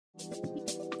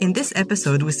In this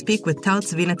episode, we speak with Tal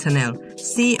Zvi Nethanel,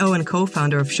 CEO and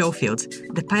co-founder of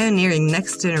SHOWFIELDS, the pioneering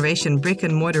next-generation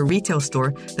brick-and-mortar retail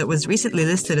store that was recently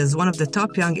listed as one of the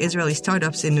top young Israeli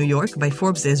startups in New York by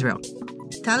Forbes Israel.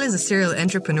 Tal is a serial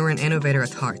entrepreneur and innovator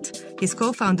at heart. He's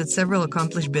co-founded several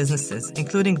accomplished businesses,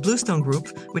 including Bluestone Group,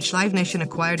 which Live Nation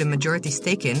acquired a majority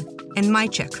stake in, and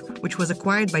MyCheck, which was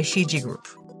acquired by Shiji Group.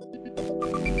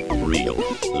 Real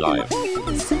life.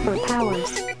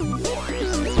 Superpowers.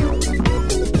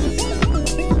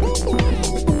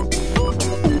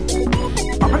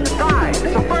 Up in the sky, it's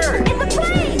a bird. It's a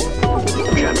plane.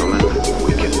 Gentlemen,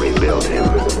 we can rebuild him.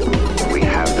 We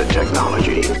have the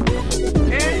technology.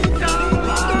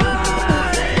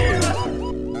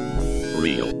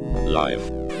 Real life.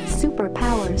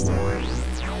 Superpowers.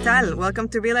 Tal, welcome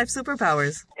to Real Life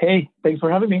Superpowers. Hey, thanks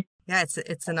for having me. Yeah,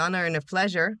 it's an honor and a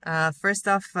pleasure. First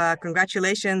off,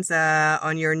 congratulations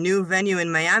on your new venue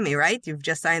in Miami, right? You've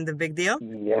just signed the big deal?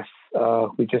 Yes,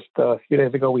 we just a few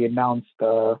days ago we announced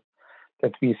that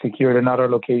we secured another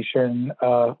location,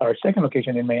 our second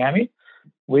location in Miami,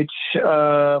 which we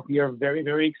are very,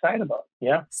 very excited about.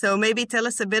 Yeah. So maybe tell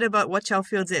us a bit about what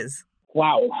SHOWFIELDS is.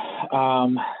 Wow.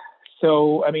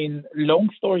 So, long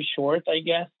story short, I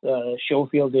guess,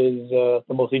 SHOWFIELD is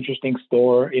the most interesting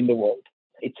store in the world.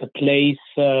 It's a place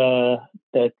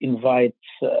that invites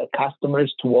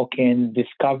customers to walk in,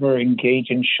 discover,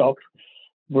 engage, and shop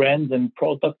brands and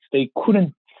products they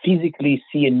couldn't physically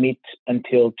see and meet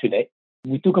until today.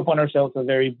 We took upon ourselves a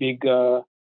very big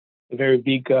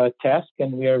task,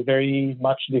 and we are very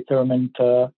much determined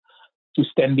to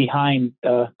stand behind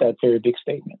that very big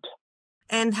statement.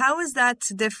 And how is that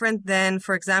different than,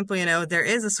 for example, there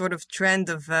is a sort of trend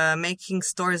of making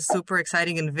stores super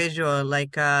exciting and visual.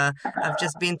 Like I've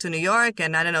just been to New York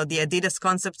and the Adidas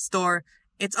concept store.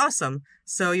 It's awesome.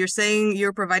 So you're saying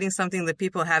you're providing something that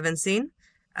people haven't seen.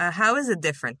 How is it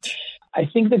different? I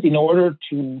think that in order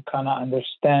to kind of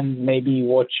understand maybe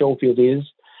what SHOWFIELD is,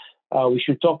 we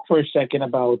should talk for a second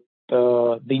about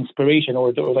the inspiration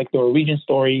or the origin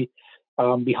story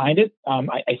behind it.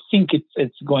 I think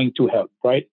it's going to help,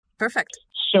 right? Perfect.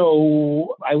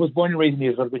 So I was born and raised in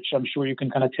Israel, which I'm sure you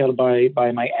can kind of tell by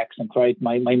my accent, right?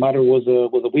 My mother was a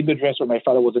window dresser. My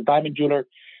father was a diamond jeweler.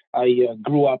 I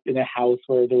grew up in a house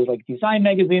where there was design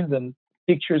magazines and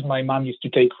pictures my mom used to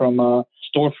take from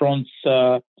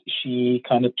storefronts. She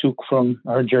kind of took from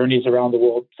her journeys around the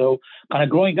world. So kind of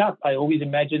growing up, I always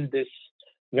imagined this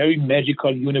very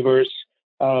magical universe.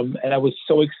 And I was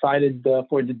so excited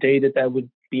for the day that I would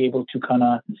be able to kind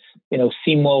of,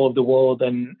 see more of the world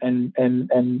and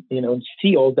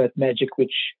see all that magic,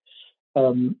 which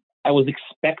I was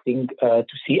expecting to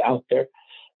see out there.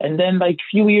 And then a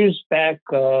few years back,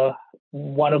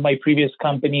 one of my previous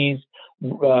companies,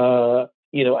 I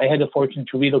had the fortune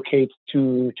to relocate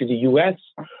to the U.S.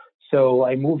 So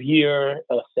I moved here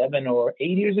 7 or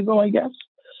 8 years ago, I guess.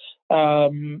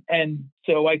 And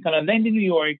so I kind of landed in New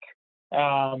York.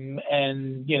 I'm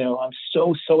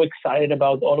so excited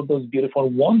about all of those beautiful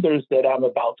wonders that I'm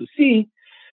about to see.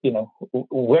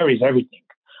 Where is everything?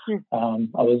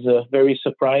 I was very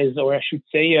surprised, or I should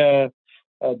say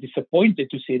disappointed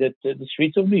to see that the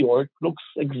streets of New York looks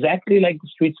exactly like the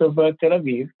streets of Tel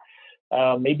Aviv,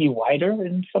 maybe wider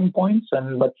in some points,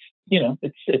 but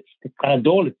it's kind of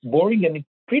dull, it's boring, and it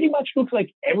pretty much looks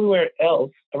like everywhere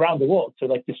else around the world. So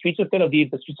the streets of Tel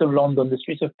Aviv, the streets of London, the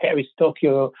streets of Paris,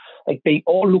 Tokyo, they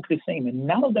all look the same. And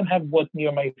none of them have what me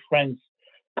or my friends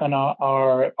kind of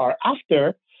are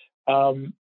after.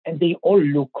 And they all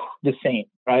look the same,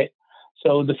 right?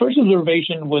 So the first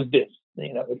observation was this.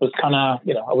 It was kind of,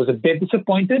 I was a bit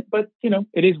disappointed, but,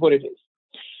 it is what it is.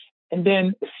 And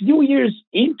then a few years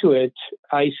into it,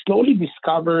 I slowly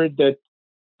discovered that,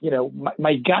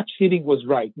 my gut feeling was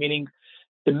right, meaning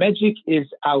the magic is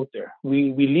out there.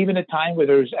 We live in a time where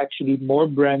there's actually more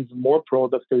brands, more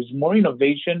products, there's more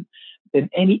innovation than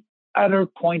any other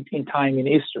point in time in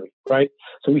history, right?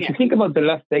 So if you think about the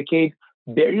last decade,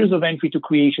 barriers of entry to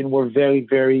creation were very,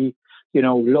 very,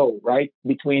 low, right?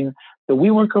 Between the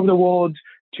WeWork of the world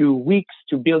to Wix,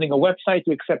 to building a website,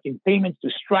 to accepting payments, to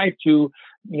Stripe, to,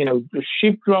 the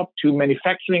ship drop, to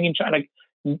manufacturing in China.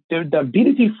 The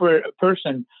ability for a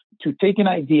person to take an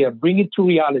idea, bring it to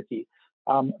reality,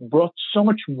 brought so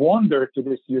much wonder to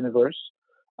this universe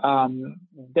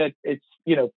that it's,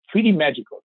 pretty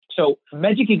magical. So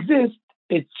magic exists.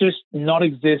 It's just not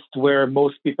exist where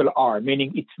most people are,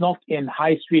 meaning it's not in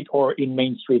High Street or in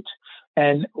Main Street.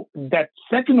 And that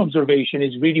second observation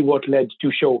is really what led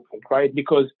to SHOWFIELD, right?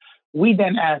 Because we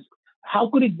then asked, how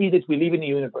could it be that we live in a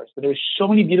universe where there's so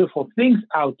many beautiful things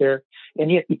out there, and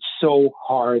yet it's so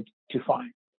hard to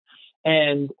find?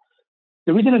 And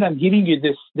the reason that I'm giving you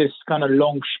this kind of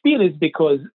long spiel is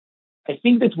because I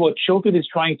think that what SHOWFIELDS is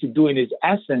trying to do in its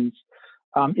essence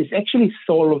is actually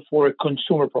solve for a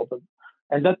consumer problem.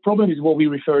 And that problem is what we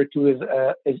refer to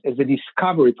as a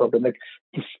discovery problem. Like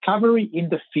discovery in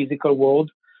the physical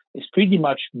world is pretty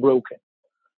much broken.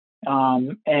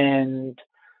 And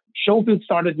SHOWFIELDS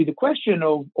started with the question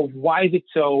of why is it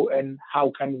so and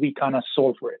how can we kind of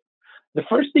solve for it. The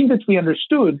first thing that we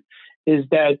understood is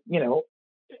that,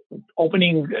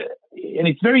 opening, and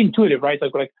it's very intuitive, right?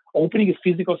 Like opening a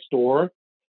physical store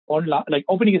online, like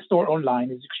opening a store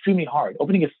online is extremely hard.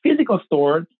 Opening a physical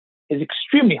store is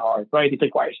extremely hard, right? It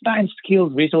requires time,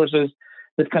 skills, resources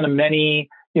that kind of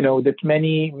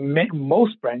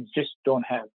most brands just don't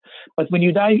have. But when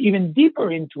you dive even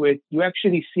deeper into it, you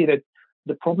actually see that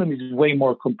the problem is way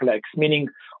more complex, meaning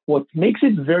what makes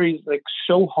it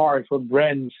so hard for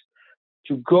brands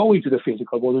to go into the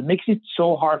physical world, it makes it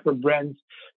so hard for brands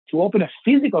to open a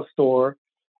physical store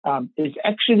is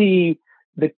actually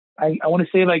I want to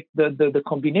say like the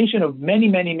combination of many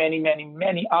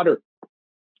other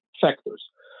factors.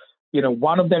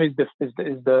 One of them is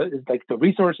the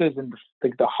resources and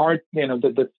the hard,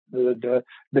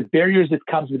 the barriers that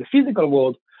comes with the physical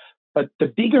world. But the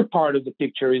bigger part of the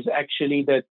picture is actually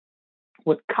that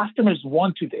what customers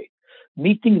want today,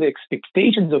 meeting the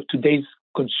expectations of today's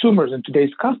consumers and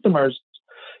today's customers,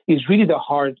 is really the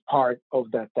hard part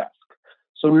of that task.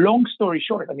 So long story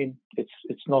short, I mean,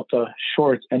 it's not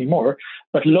short anymore,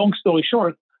 but long story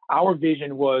short, our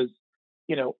vision was,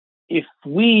 if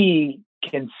we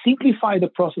can simplify the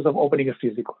process of opening a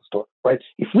physical store, right?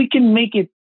 If we can make it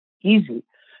easy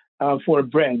for a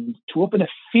brand to open a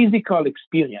physical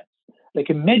experience, like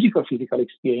a magical physical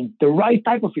experience, the right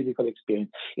type of physical experience,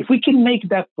 if we can make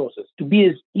that process to be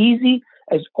as easy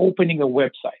as opening a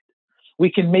website,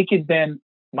 we can make it then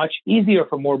much easier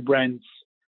for more brands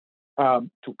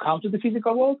to come to the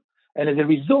physical world. And as a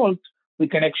result, we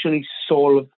can actually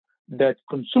solve that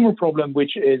consumer problem,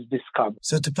 which is discovery.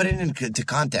 So to put it into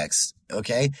context,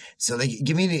 okay? So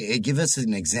give us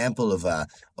an example of a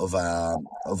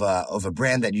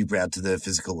brand that you brought to the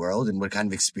physical world and what kind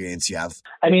of experience you have.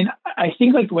 I mean, I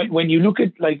think like when you look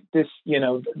at like this,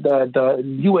 the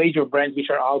new age of brands which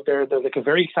are out there, there's like a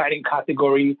very exciting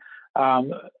category,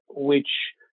 which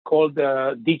called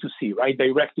D2C, right?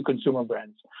 Direct to consumer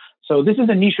brands. So this is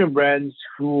a niche of brands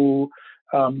who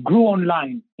grew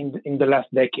online in the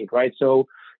last decade, right? So,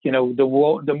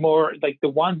 the more like the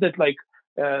ones that like,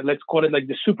 let's call it like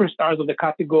the superstars of the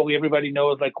category, everybody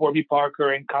knows like Warby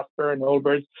Parker and Casper and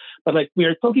Allbirds. But like we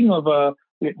are talking about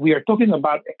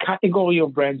a category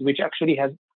of brands which actually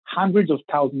has hundreds of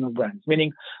thousands of brands,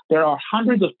 meaning there are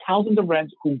hundreds of thousands of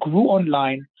brands who grew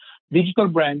online, digital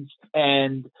brands,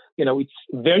 and it's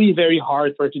very, very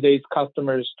hard for today's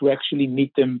customers to actually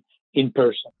meet them in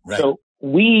person. Right. So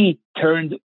we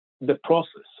turned the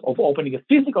process of opening a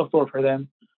physical store for them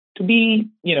to be,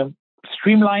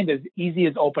 streamlined, as easy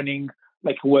as opening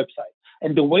like a website.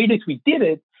 And the way that we did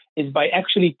it is by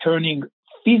actually turning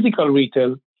physical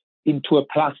retail into a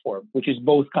platform, which is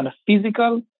both kind of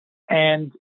physical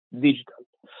and digital.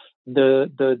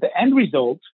 The end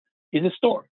result is a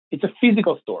store. It's a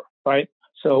physical store, right?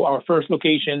 So our first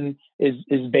location is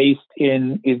based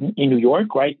in New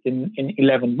York, right? In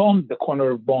 11 Bond, the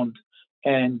corner of Bond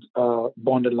and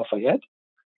Bond and Lafayette.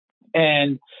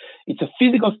 And it's a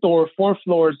physical store, 4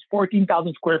 floors,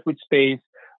 14,000 square foot space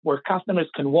where customers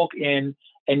can walk in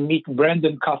and meet brands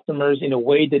and customers in a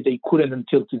way that they couldn't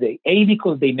until today. A,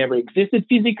 because they never existed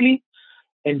physically,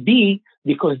 and B,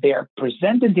 because they are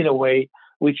presented in a way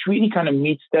which really kind of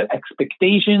meets the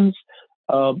expectations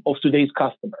of today's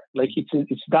customer. Like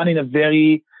it's done in a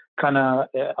very kind of,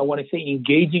 I want to say,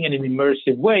 engaging and an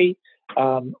immersive way,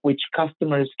 which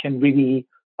customers can really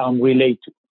relate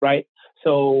to, right?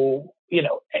 So,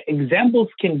 examples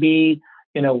can be,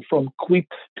 from Quip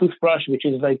toothbrush, which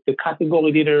is like the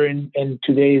category leader in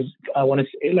today's, I want to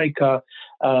say, like a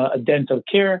dental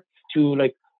care, to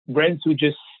like brands who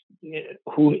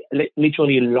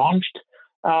literally launched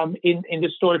in the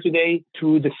store today,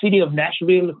 to the city of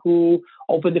Nashville, who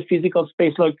opened the physical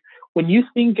space. Like when you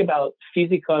think about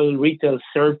physical retail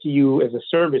served to you as a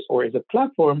service or as a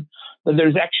platform, then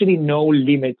there's actually no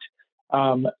limit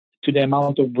to the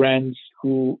amount of brands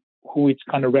who it's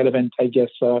kind of relevant, I guess,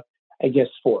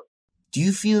 for. Do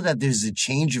you feel that there's a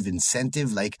change of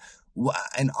incentive, like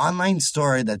an online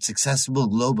store that's accessible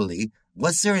globally?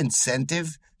 What's their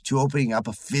incentive to opening up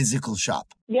a physical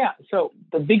shop? Yeah. So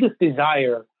the biggest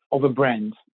desire of a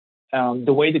brand,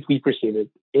 the way that we perceive it,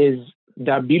 is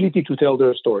the ability to tell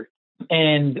their story.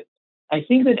 And I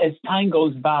think that as time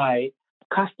goes by,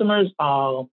 customers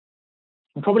are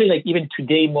probably like even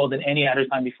today more than any other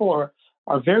time before,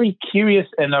 are very curious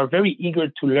and are very eager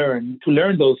to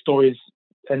learn those stories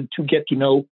and to get to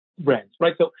know brands,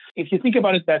 right? So if you think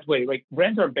about it that way, right,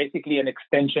 brands are basically an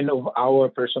extension of our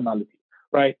personality,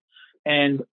 right?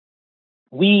 And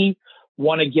we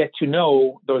want to get to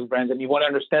know those brands and we want to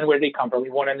understand where they come from.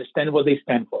 We want to understand what they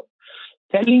stand for.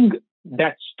 Telling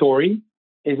that story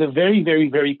is a very, very,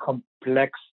 very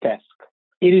complex task.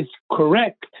 It is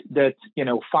correct that,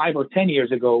 5 or 10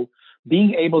 years ago,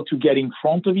 being able to get in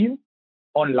front of you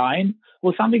online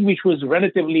was something which was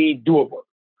relatively doable.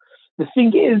 The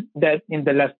thing is that in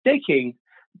the last decade,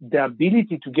 the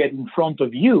ability to get in front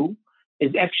of you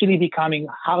is actually becoming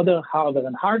harder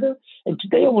and harder. And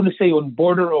today I want to say on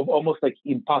border of almost like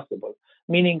impossible,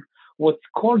 meaning what's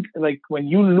called like when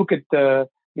you look at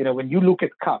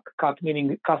CAC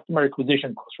meaning customer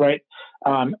acquisition cost, right?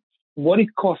 What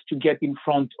it costs to get in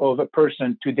front of a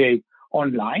person today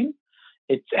online,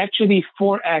 it's actually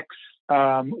 4x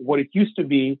what it used to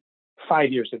be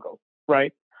 5 years ago,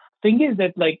 right? Thing is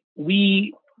that like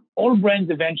all brands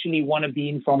eventually want to be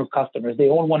in front of customers. They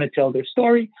all want to tell their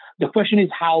story. The question is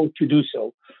how to do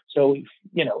so. So,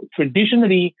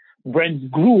 traditionally brands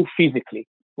grew physically,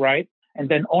 right? And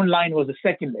then online was a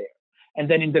second layer. And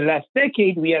then in the last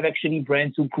decade, we have actually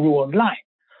brands who grew online.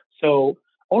 So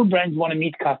all brands want to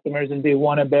meet customers and they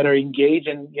want to better engage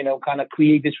and, kind of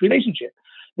create this relationship.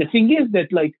 The thing is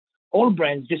that like all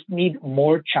brands just need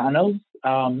more channels,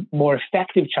 more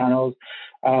effective channels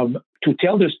to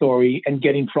tell their story and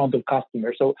get in front of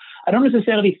customers. So I don't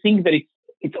necessarily think that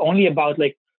it's only about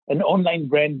like an online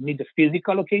brand needs a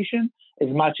physical location as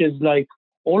much as like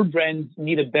all brands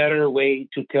need a better way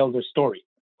to tell their story,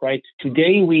 right?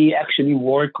 Today, we actually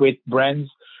work with brands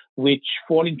which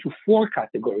fall into 4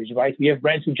 categories, right? We have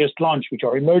brands who just launched, which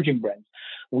are emerging brands.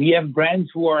 We have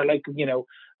brands who are like,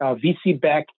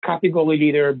 VC-backed category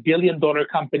leader, billion-dollar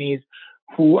companies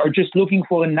who are just looking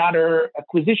for another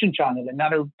acquisition channel,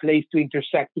 another place to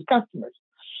intersect with customers.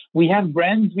 We have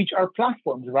brands which are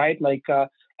platforms, right? Like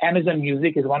Amazon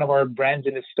Music is one of our brands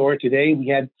in the store today. We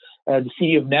had the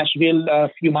city of Nashville a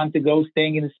few months ago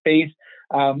staying in the space,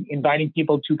 inviting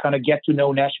people to kind of get to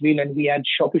know Nashville. And we had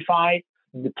Shopify,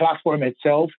 the platform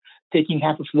itself, taking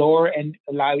half a floor and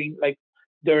allowing like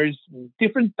there's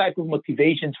different type of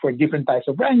motivations for different types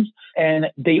of brands.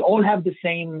 And they all have the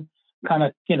same kind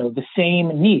of, the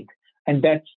same need. And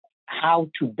that's how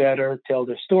to better tell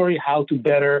their story, how to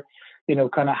better,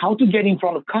 how to get in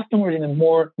front of customers in a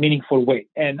more meaningful way.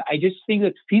 And I just think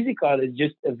that physical is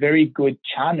just a very good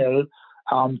channel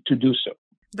to do so.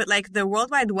 But like the World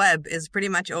Wide Web is pretty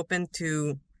much open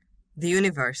to the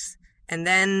universe. And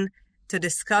then to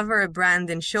discover a brand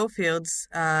in SHOWFIELDS,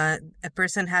 a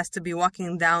person has to be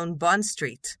walking down Bond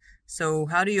Street. So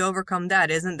how do you overcome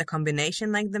that? Isn't the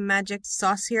combination like the magic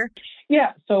sauce here?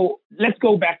 Yeah. So let's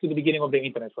go back to the beginning of the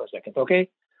internet for a second, okay?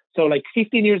 So like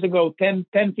 15 years ago,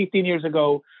 15 years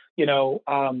ago,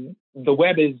 the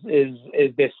web is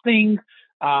this thing.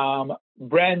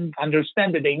 Brands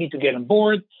understand that they need to get on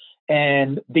board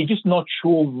and they're just not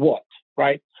sure what,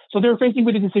 right? So they're facing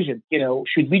with a decision,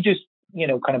 should we just,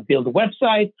 kind of build a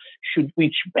website?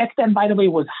 Which back then, by the way,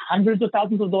 was hundreds of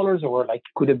thousands of dollars or like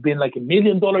could have been like $1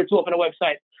 million to open a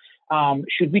website.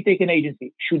 Should we take an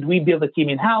agency? Should we build a team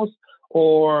in-house?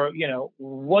 Or,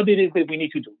 what it is that we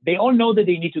need to do. They all know that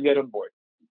they need to get on board.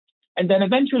 And then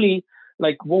eventually,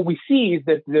 like what we see is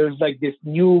that there's like this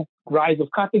new rise of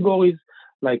categories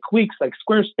like Wix, like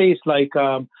Squarespace, like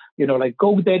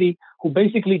GoDaddy, who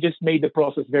basically just made the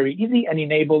process very easy and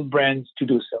enabled brands to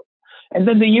do so. And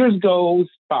then the years goes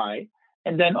by,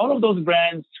 and then all of those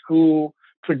brands who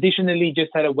traditionally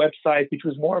just had a website, which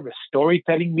was more of a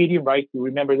storytelling medium, right? You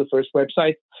remember the first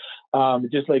website,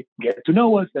 just like get to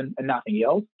know us and nothing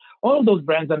else. All of those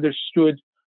brands understood,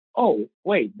 oh,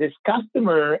 wait, this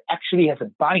customer actually has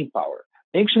a buying power.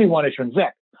 They actually want to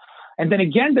transact. And then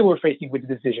again, they were facing with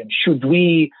the decision, should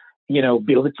we,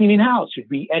 build a team in-house? Should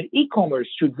we add e-commerce?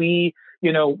 Should we,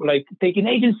 take an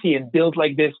agency and build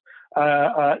like this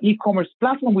e-commerce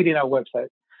platform within our website?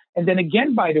 And then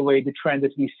again, by the way, the trend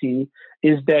that we see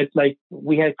is that like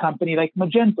we had a company like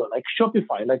Magento, like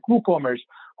Shopify, like WooCommerce,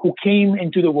 who came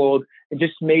into the world and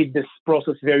just made this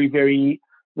process very, very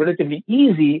relatively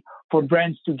easy for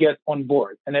brands to get on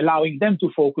board and allowing them to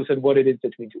focus on what it is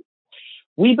that we do.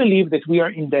 We believe that we are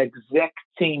in the exact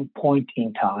same point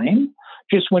in time,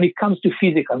 just when it comes to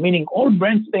physical, meaning all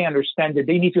brands, they understand that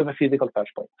they need to have a physical touch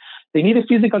point. They need a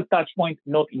physical touch point,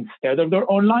 not instead of their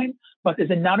online, but as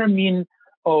another mean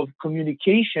of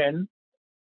communication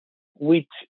with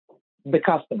the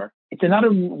customer. It's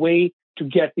another way to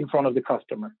get in front of the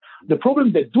customer. The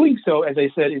problem that doing so, as I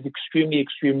said, is extremely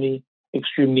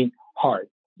hard.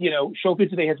 ShowFields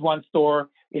today has one store.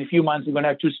 In a few months, we're going to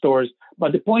have 2 stores.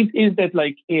 But the point is that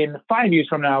like in 5 years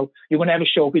from now, you're going to have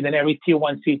a ShowFields in every tier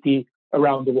 1 city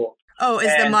around the world. Oh,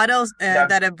 is the model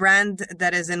that a brand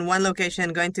that is in one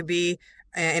location going to be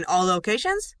in all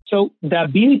locations? So the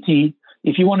ability,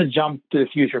 if you want to jump to the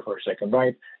future for a second,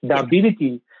 right? The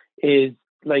ability is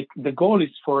like the goal is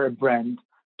for a brand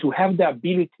to have the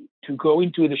ability to go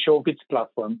into the ShowFields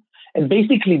platform and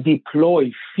basically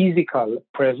deploy physical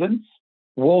presence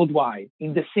worldwide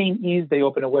in the same ease they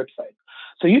open a website.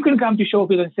 So you can come to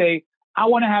ShowFields and say, I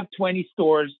want to have 20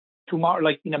 stores tomorrow,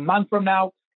 like in a month from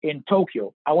now in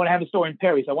Tokyo. I want to have a store in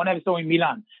Paris. I want to have a store in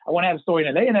Milan. I want to have a store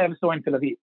in LA and I have a store in Tel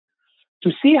Aviv.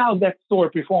 To see how that store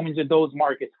performs in those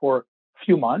markets for a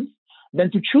few months,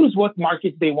 then to choose what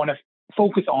markets they want to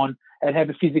focus on and have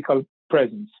a physical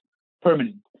presence,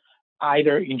 permanent,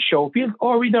 either in ShowFields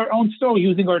or with our own store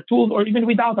using our tools or even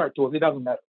without our tools. It doesn't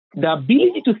matter. The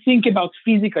ability to think about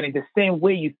physical in the same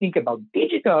way you think about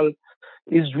digital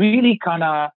is really kind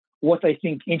of what I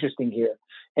think interesting here.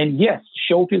 And yes,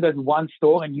 ShowFields has one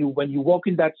store, and when you walk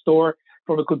in that store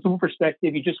from a consumer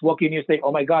perspective, you just walk in, you say,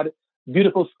 "Oh my God,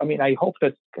 beautiful." I mean, I hope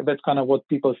that's kind of what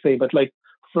people say, but like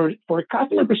for a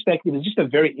customer perspective, it's just a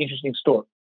very interesting store.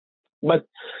 But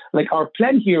like our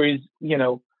plan here is,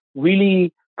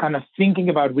 really kind of thinking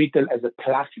about retail as a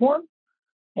platform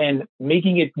and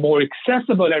making it more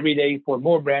accessible every day for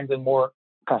more brands and more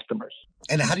customers.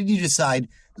 And how did you decide,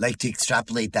 like, to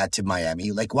extrapolate that to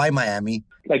Miami? Like, why Miami?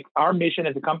 Like, our mission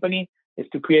as a company is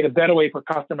to create a better way for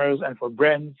customers and for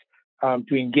brands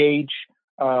to engage.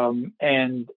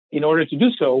 And in order to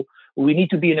do so, we need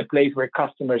to be in a place where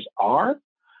customers are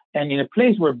and in a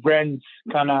place where brands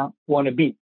kind of want to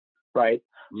be, right?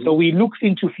 Mm-hmm. So we looked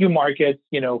into a few markets,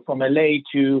 from LA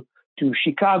to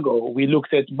Chicago. We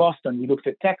looked at Boston. We looked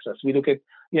at Texas. We looked at,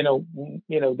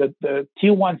 the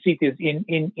tier 1 cities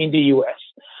in the US.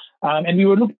 And we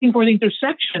were looking for the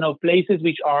intersection of places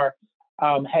which are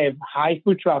have high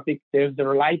foot traffic. There's the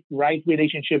right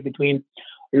relationship between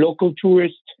local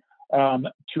tourists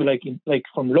to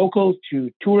from locals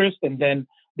to tourists, and then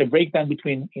the breakdown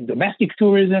between domestic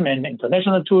tourism and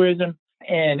international tourism,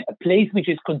 and a place which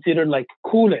is considered like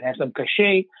cool and has some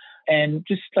cachet. And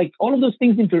just like all of those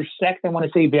things intersect, I want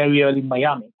to say very early in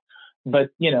Miami. But,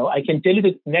 I can tell you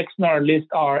that next on our list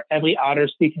are every other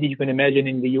city that you can imagine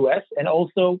in the US and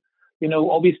also,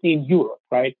 obviously in Europe,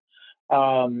 right?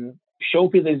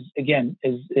 ShowFields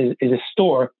is a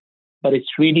store, but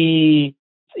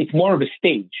it's more of a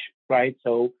stage, right?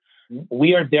 So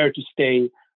we are there to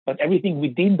stay, but everything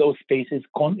within those spaces,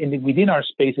 within our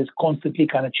spaces constantly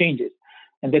kind of changes.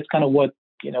 And that's kind of what,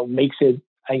 makes it,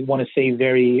 I want to say,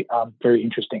 very, very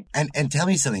interesting. And tell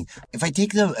me something. If I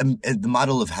take the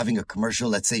model of having a commercial,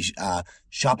 let's say,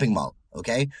 shopping mall,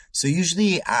 okay? So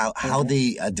usually how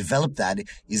they develop that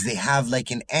is they have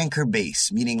like an anchor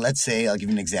base, meaning, let's say, I'll give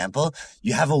you an example.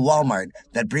 You have a Walmart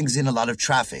that brings in a lot of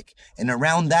traffic. And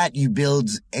around that, you build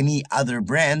any other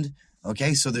brand,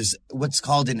 okay? So there's what's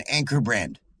called an anchor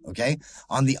brand, okay?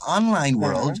 On the online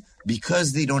world,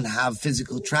 because they don't have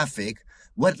physical traffic,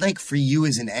 what, like, for you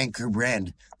is an anchor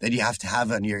brand that you have to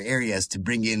have on your areas to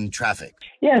bring in traffic?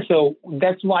 Yeah, so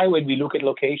that's why when we look at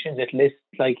locations, at least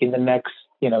like in the next,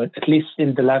 at least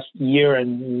in the last year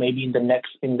and maybe in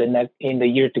the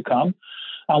year to come,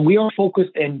 we are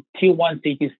focused in tier 1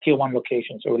 cities, tier 1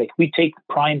 locations. So like we take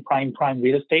prime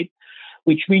real estate,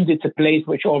 which means it's a place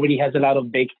which already has a lot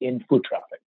of baked in foot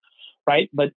traffic, right?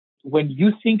 But when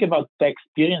you think about the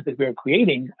experience that we're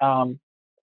creating,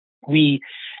 we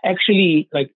actually,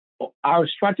 like, our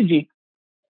strategy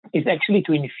is actually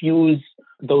to infuse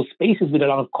those spaces with a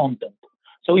lot of content.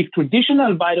 So if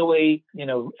traditional, by the way,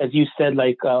 as you said,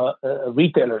 like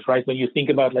retailers, right? When you think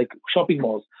about like shopping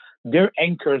malls, their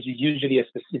anchors is usually a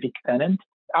specific tenant.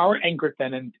 Our anchor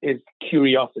tenant is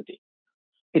curiosity.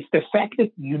 It's the fact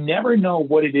that you never know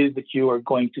what it is that you are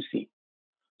going to see.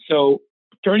 So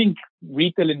turning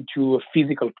retail into a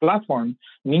physical platform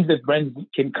means that brands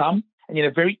can come and in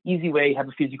a very easy way have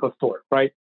a physical store,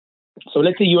 right? So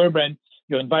let's say you're a brand,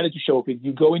 you're invited to ShowFields,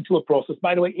 you go into a process.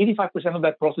 By the way, 85% of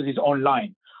that process is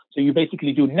online. So you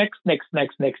basically do next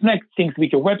things with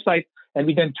your website, and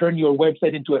we then turn your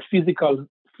website into a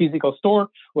physical store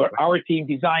where our team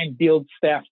design, build,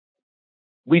 staff,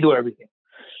 we do everything.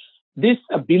 This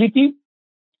ability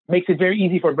makes it very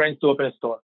easy for brands to open a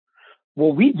store.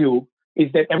 What we do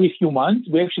is that every few months,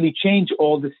 we actually change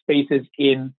all the spaces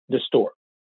in the store.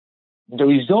 The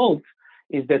result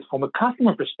is that from a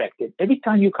customer perspective, every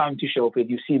time you come to ShowFields,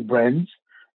 you see brands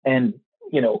and,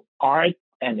 art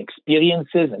and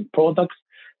experiences and products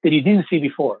that you didn't see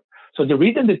before. So the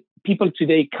reason that people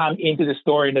today come into the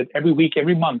store and that every week,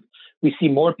 every month, we see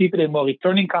more people and more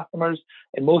returning customers,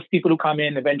 and most people who come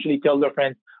in eventually tell their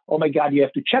friends, oh my God, you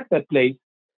have to check that place,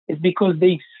 is because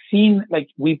they've seen, like,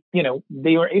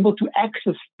 they are able to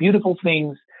access beautiful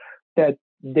things that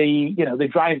they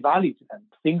drive value to them,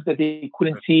 things that they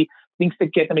couldn't see, things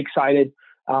that get them excited.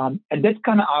 And that's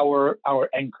kind of our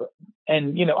anchor.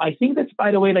 And, I think that's, by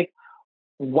the way, like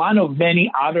one of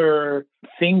many other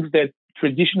things that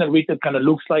traditional retail kind of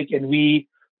looks like, and we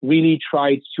really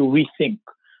try to rethink.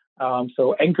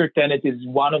 So anchor tenant is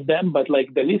one of them, but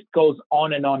like the list goes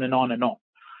on and on and on and on.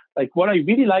 Like what I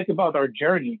really like about our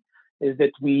journey is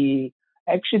that we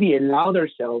actually allowed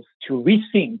ourselves to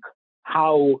rethink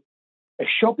how a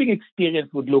shopping experience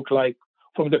would look like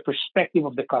from the perspective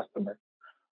of the customer.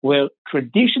 Where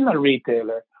traditional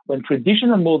retailer, when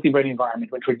traditional multi-brand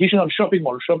environment, when traditional shopping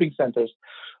malls, shopping centers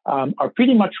are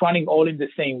pretty much running all in the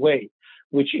same way,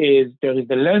 which is there is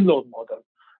the landlord model.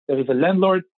 There is a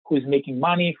landlord who is making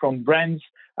money from brands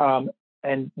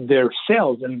and their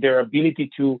sales and their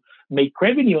ability to make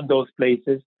revenue in those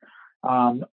places,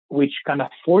 which kind of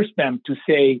force them to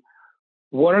say,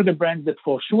 what are the brands that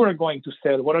for sure are going to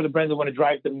sell? What are the brands that want to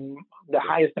drive the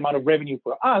highest amount of revenue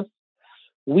for us?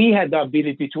 We had the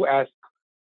ability to ask,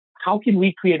 how can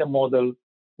we create a model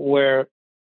where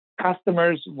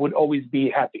customers would always be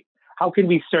happy? How can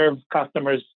we serve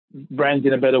customers' brands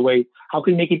in a better way? How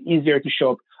can we make it easier to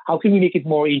shop? How can we make it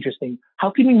more interesting? How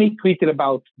can we make retail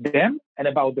about them and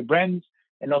about the brands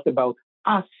and not about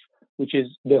us, which is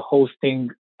the hosting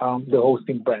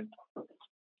brand?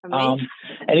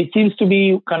 And it seems to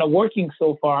be kind of working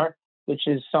so far, which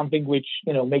is something which,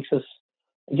 makes us,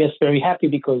 I guess, very happy,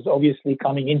 because obviously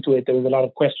coming into it, there was a lot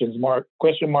of question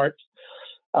marks.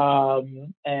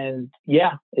 And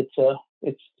yeah, it's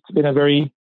been a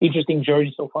very interesting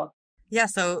journey so far. Yeah.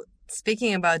 So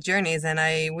speaking about journeys, and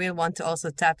I will want to also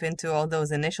tap into all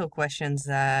those initial questions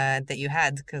that you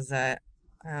had, because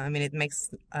it makes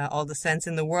all the sense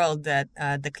in the world that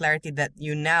the clarity that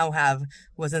you now have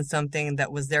wasn't something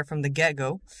that was there from the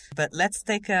get-go. But let's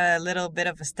take a little bit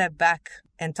of a step back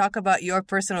and talk about your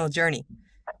personal journey.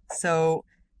 So,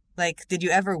 did you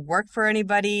ever work for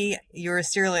anybody? You're a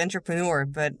serial entrepreneur,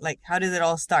 but how did it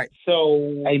all start?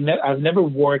 So I've never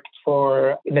worked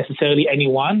for necessarily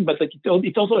anyone, but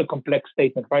it's also a complex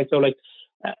statement, right? So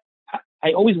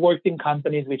I always worked in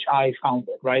companies which I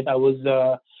founded, right? I was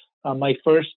my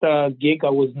first gig.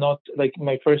 I was not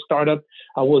my first startup.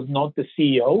 I was not the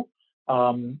CEO,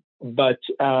 but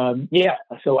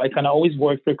So I kind of always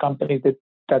worked for companies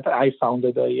that I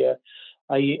founded.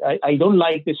 I don't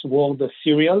like this word,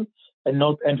 serial and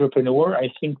not entrepreneur. I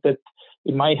think that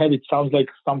in my head, it sounds like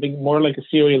something more like a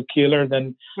serial killer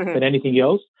than anything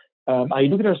else. I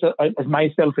look at as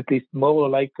myself, at least, more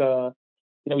like,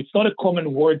 it's not a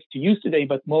common word to use today,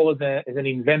 but more as an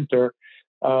inventor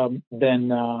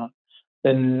than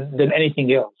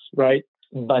anything else, right?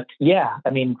 But yeah,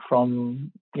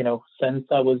 from, since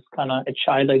I was kind of a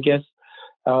child, I guess,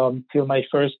 till my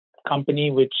first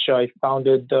company, which I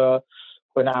founded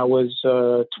when I was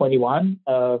 21,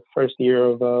 first year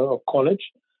of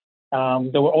college.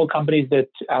 There were all companies that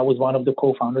I was one of the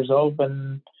co-founders of.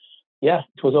 And yeah,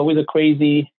 it was always a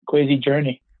crazy, crazy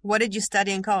journey. What did you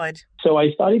study in college? So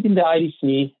I studied in the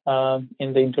IDC,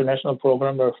 in the international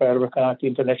program, or Fairwork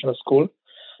International School.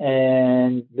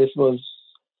 And this was,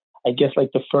 I guess,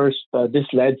 this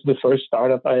led to the first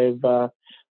startup I've,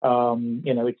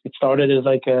 it started as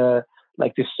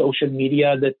this social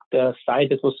media site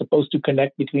that was supposed to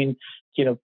connect between,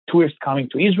 tourists coming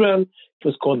to Israel. It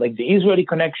was called the Israeli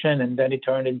Connection. And then it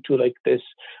turned into this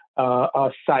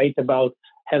site about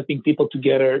helping people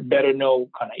together better know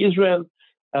kind of Israel.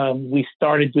 We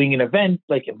started doing events.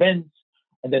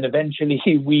 And then eventually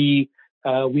we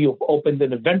opened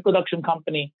an event production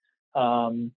company,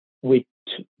 which,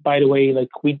 by the way,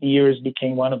 with the years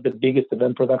became one of the biggest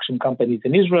event production companies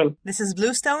in Israel. This is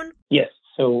Bluestone? Yes.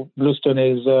 So Bluestone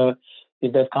is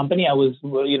that company. I was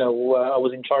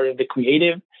in charge of the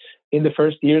creative in the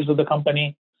first years of the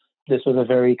company. This was a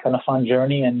very kind of fun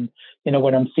journey. And,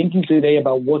 when I'm thinking today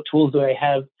about what tools do I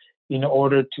have in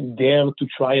order to dare to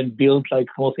try and build the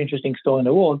most interesting store in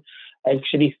the world, I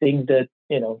actually think that,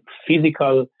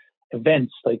 physical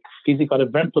events, physical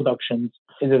event productions,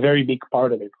 is a very big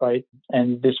part of it, right?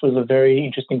 And this was a very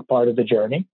interesting part of the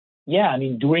journey. Yeah,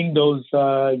 during those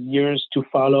years to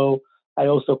follow, I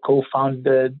also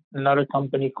co-founded another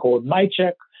company called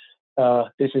MyCheck.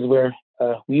 This is where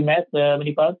we met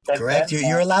many parts. Correct.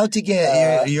 You're allowed to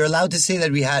get. You're allowed to say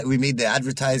that we made the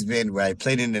advertisement where I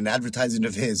played in an advertisement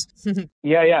of his.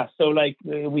 Yeah. So like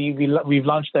we've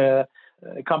launched a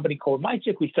company called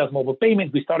MyCheck, which does mobile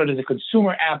payment. We started as a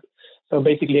consumer app. So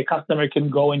basically, a customer can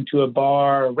go into a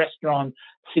bar, a restaurant,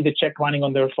 see the check running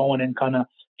on their phone, and kind of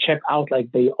check out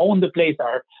like they own the place.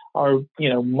 Our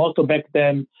motto back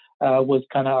then was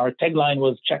kind of, our tagline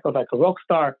was check out like a rock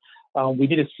star. We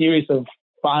did a series of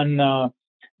fun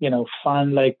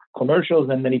like commercials,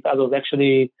 and then Itaz was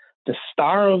actually the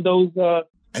star of those.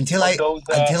 Until I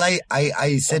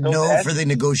said no ads for the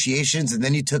negotiations, and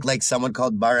then you took like someone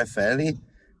called Bar Rafaeli,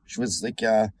 which was like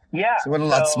someone a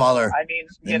lot smaller. I mean,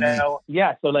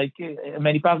 so like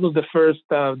Manipaz was the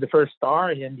first star,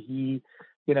 and he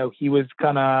was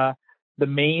kind of the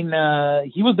main.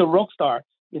 He was the rock star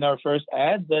in our first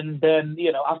ads, and then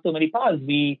after Manipaz,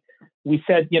 we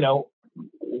said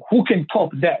who can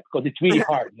top that, because it's really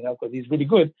hard, because he's really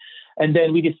good. And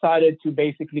then we decided to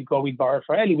basically go with Bar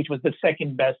Rafaeli, which was the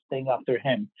second best thing after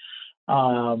him.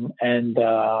 Bar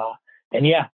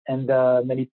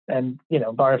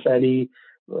Rafaeli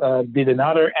did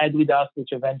another ad with us, which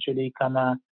eventually kind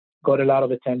of got a lot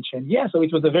of attention. Yeah, so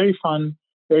it was a very fun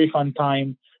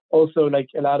time. Also, like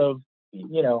a lot of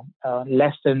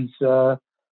lessons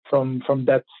from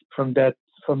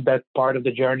that part of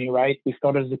the journey, right? We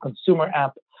started as a consumer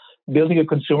app. Building a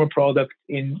consumer product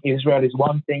in Israel is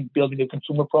one thing. Building a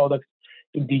consumer product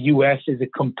in the US is a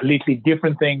completely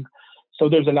different thing. So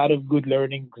there's a lot of good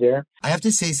learning there. I have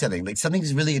to say something. Like,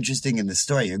 something's really interesting in the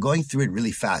story. You're going through it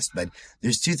really fast, but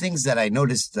there's two things that I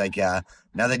noticed. Like,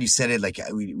 now that you said it, like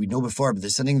we know before, but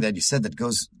there's something that you said that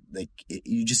goes like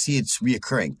you just see it's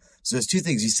reoccurring. So there's two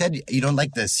things. You said you don't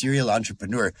like the serial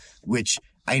entrepreneur, which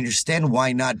I understand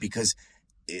why not, because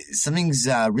something's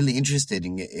really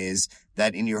interesting is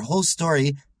that in your whole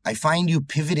story, I find you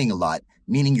pivoting a lot,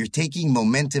 meaning you're taking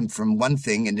momentum from one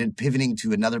thing and then pivoting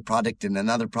to another product and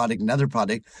another product, another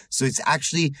product. So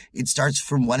it starts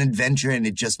from one adventure and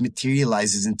it just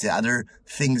materializes into other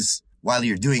things while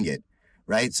you're doing it,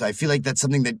 right? So I feel like that's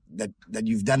something that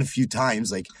you've done a few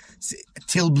times, like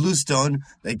till Bluestone,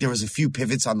 like there was a few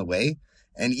pivots on the way.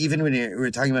 And even when we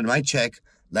were talking about MyCheck,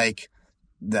 like,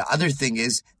 the other thing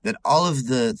is that all of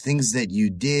the things that you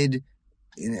did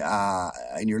in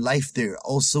your life, they're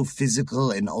also physical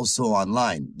and also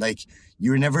online. Like, you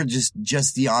were never just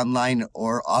the online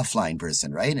or offline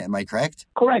person, right? Am I correct?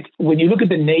 Correct. When you look at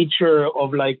the nature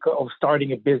of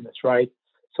starting a business, right?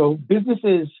 So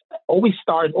businesses always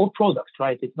start, or products,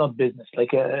 right? It's not business.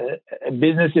 Like a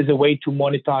business is a way to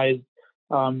monetize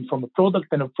from a product,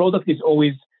 and a product is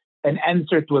always an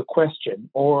answer to a question,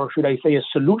 or should I say a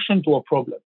solution to a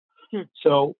problem.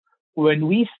 So when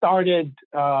we started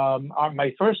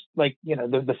my first,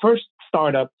 the first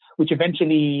startup, which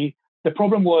eventually the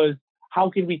problem was, how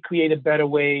can we create a better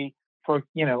way for,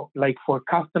 for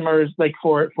customers, like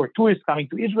for tourists coming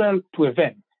to Israel to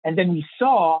event. And then we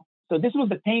saw, so this was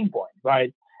the pain point,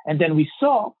 right? And then we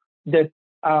saw that,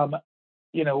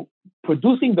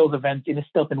 producing those events in a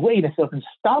certain way, in a certain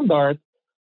standard,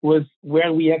 was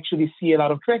where we actually see a lot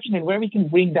of traction and where we can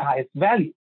bring the highest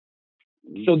value.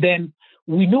 So then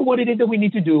we knew what it is that we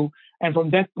need to do. And from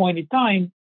that point in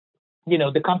time,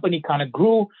 the company kind of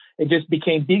grew. It just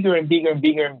became bigger and bigger and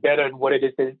bigger and better at what it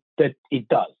is that it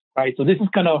does, right? So this is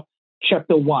kind of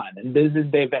chapter one, and this is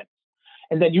the event.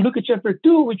 And then you look at chapter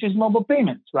two, which is mobile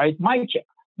payments, right? MyCheck.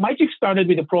 MyCheck started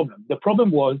with a problem. The problem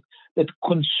was that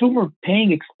consumer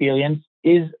paying experience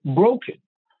is broken.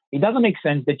 It doesn't make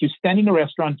sense that you stand in a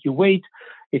restaurant, you wait,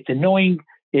 it's annoying,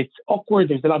 it's awkward,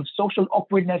 there's a lot of social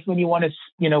awkwardness when you want to,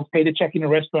 pay the check in a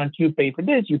restaurant, you pay for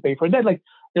this, you pay for that, like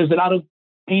there's a lot of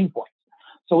pain points.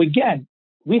 So again,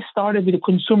 we started with a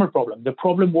consumer problem. The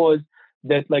problem was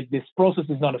that this process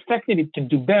is not effective, it can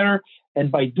do better, and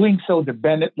by doing so, the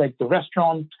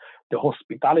restaurant, the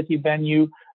hospitality venue,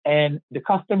 and the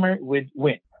customer would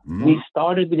win. We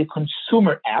started with a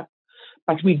consumer app,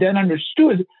 but we then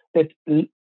understood that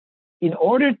in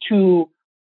order to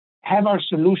have our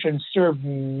solution serve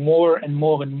more and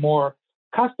more and more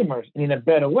customers in a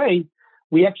better way,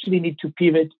 we actually need to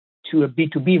pivot to a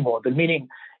B2B model, meaning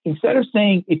instead of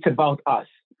saying it's about us,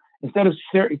 instead of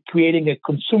creating a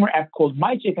consumer app called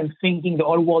MyCheck and thinking the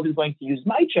whole world is going to use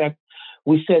MyCheck,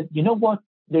 we said, you know what?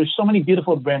 There's so many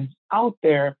beautiful brands out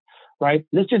there, right?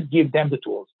 Let's just give them the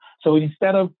tools. So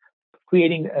instead of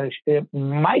creating a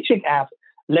MyCheck app,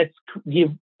 let's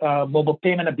give mobile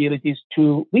payment abilities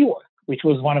to WeWork, which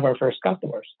was one of our first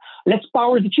customers. Let's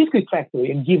power the Cheesecake Factory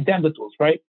and give them the tools,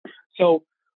 right? So,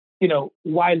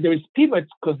 while there's pivots,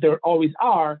 because there always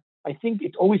are, I think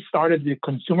it always started with a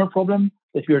consumer problem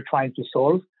that we are trying to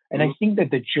solve. And I think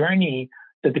that the journey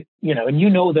that, and you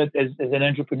know that as an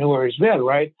entrepreneur as well,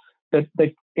 right? That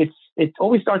it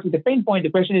always starts with the pain point. The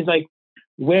question is like,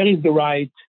 where is the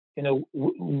right,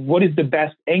 what is the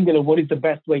best angle or what is the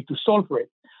best way to solve for it?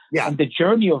 Yeah. And the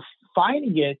journey of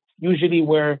finding it usually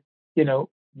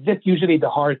that's usually the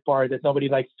hard part that nobody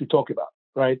likes to talk about,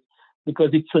 right? Because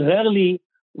it's rarely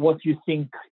what you think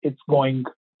it's going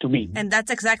to be. And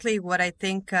that's exactly what I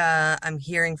think I'm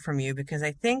hearing from you, because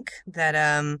I think that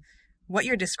what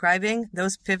you're describing,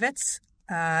 those pivots,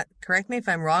 correct me if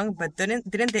I'm wrong, but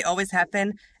didn't they always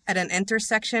happen at an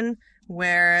intersection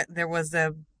where there was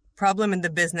a problem in the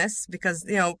business? Because,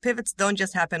 pivots don't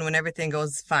just happen when everything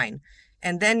goes fine.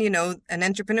 And then, an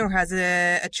entrepreneur has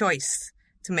a choice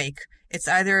to make. It's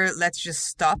either let's just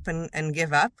stop and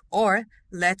give up, or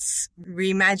let's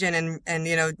reimagine and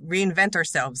reinvent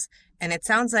ourselves. And it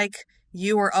sounds like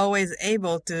you were always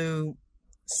able to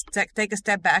take a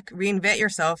step back, reinvent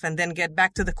yourself, and then get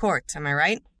back to the court. Am I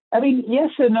right? I mean, yes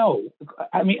and no.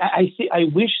 I mean, I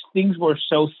wish things were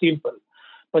so simple.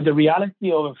 But the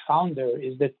reality of a founder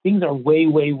is that things are way,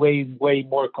 way, way, way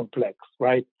more complex,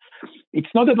 right? It's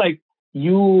not that like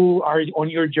you are on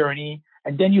your journey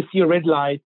and then you see a red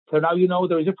light. So now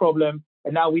there is a problem,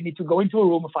 and now we need to go into a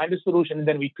room and find a solution, and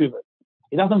then we pivot.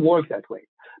 It doesn't work that way,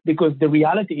 because the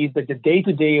reality is that the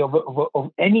day-to-day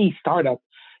of any startup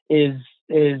is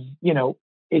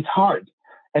it's hard.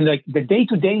 And like the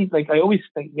day-to-day, like I always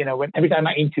think, every time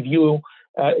I interview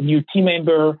a new team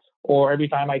member, or every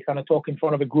time I kind of talk in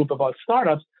front of a group about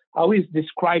startups, I always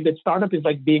describe that startup is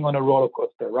like being on a roller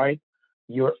coaster, right?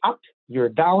 You're up, you're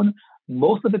down.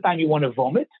 Most of the time you want to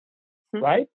vomit,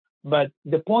 right? But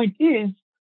the point is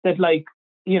that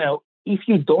if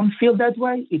you don't feel that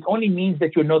way, it only means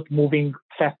that you're not moving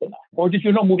fast enough, or that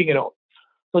you're not moving at all.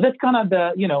 So that's kind of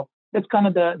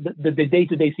the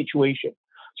day-to-day situation.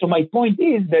 So my point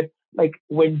is that like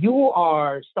when you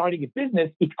are starting a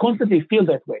business, it constantly feels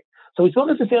that way. So it's not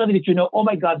necessarily that oh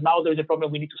my God, now there's a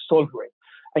problem, we need to solve for it.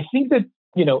 I think that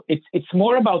it's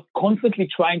more about constantly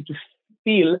trying to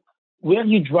feel where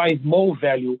you drive more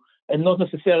value, and not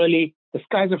necessarily the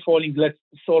skies are falling, let's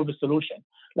solve a solution.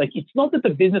 Like, it's not that the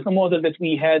business model that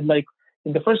we had, like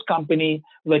in the first company,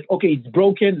 like, okay, it's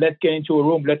broken, let's get into a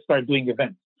room, let's start doing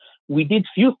events. We did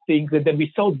few things, and then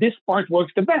we saw this part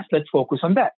works the best, let's focus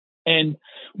on that. And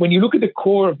when you look at the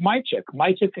core of MyCheck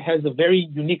has a very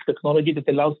unique technology that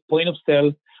allows point of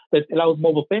sale, that allows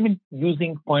mobile payment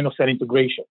using point of sale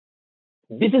integration.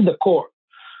 This is the core.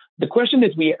 The question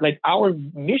that our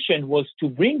mission was to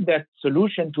bring that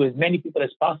solution to as many people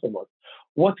as possible.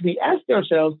 What we asked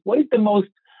ourselves, what is the most,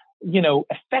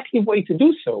 effective way to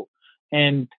do so?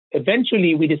 And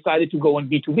eventually we decided to go on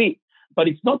B2B, but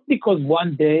it's not because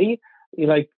one day,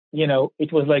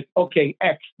 it was like, okay,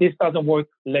 X, this doesn't work,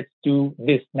 let's do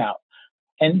this now.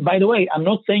 And by the way, I'm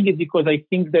not saying it because I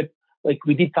think that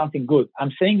we did something good.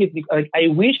 I'm saying it because I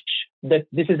wish that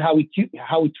this is how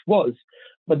it was.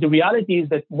 But the reality is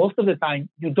that most of the time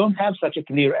you don't have such a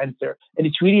clear answer. And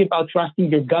it's really about trusting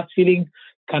your gut feeling,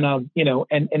 kind of,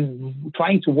 and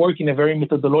trying to work in a very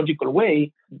methodological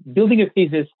way, building a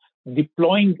thesis,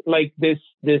 deploying like this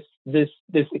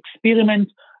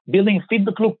experiment, building a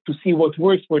feedback loop to see what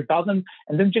works, what doesn't,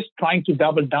 and then just trying to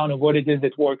double down on what it is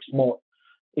that works more.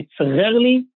 It's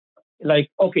rarely like,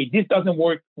 okay, this doesn't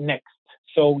work, next.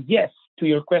 So yes, to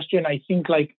your question, I think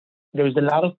there's a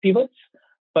lot of pivots,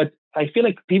 but I feel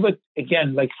like pivot,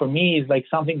 again, for me is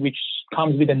something which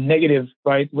comes with a negative,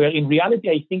 right? Where in reality,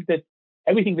 I think that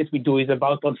everything that we do is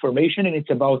about transformation and it's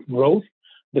about growth.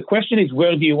 The question is,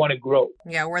 where do you want to grow?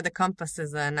 Yeah, where the compass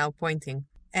is now pointing.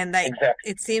 And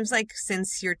exactly. It seems like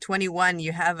since you're 21,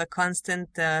 you have a constant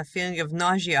feeling of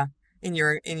nausea in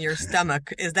your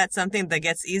stomach. Is that something that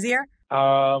gets easier?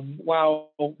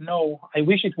 Well, no, I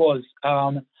wish it was.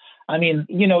 So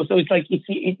it's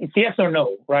it's yes or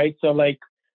no, right? So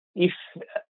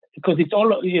because it's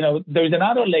all, there's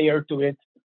another layer to it,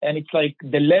 and it's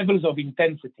the levels of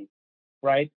intensity,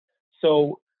 right?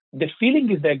 So the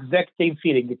feeling is the exact same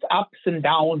feeling. It's ups and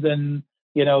downs, and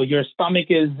your stomach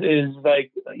is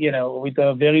with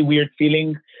a very weird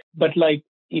feeling. But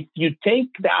if you take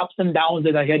the ups and downs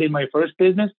that I had in my first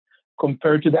business,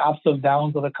 compared to the ups and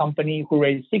downs of a company who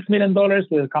raised $6 million,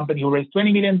 to a company who raised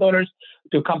 $20 million,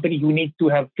 to a company who needs to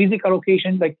have physical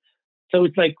locations, so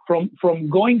it's from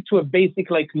going to a basic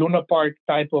Luna Park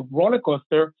type of roller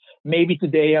coaster, maybe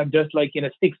today I'm just in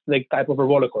a sixth type of a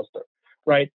roller coaster,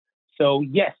 right? So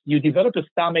yes, you develop a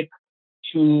stomach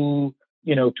to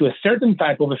a certain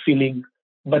type of a feeling,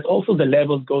 but also the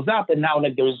levels goes up, and now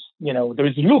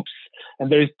there's loops and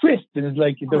there's twists, and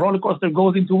it's the roller coaster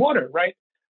goes into water, right?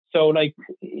 So like,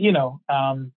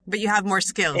 But you have more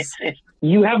skills.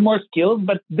 you have more skills,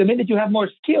 but the minute you have more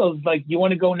skills, like you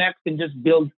want to go next and just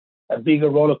build a bigger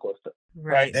roller coaster.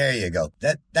 Right. There you go.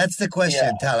 That's the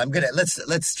question, Tal.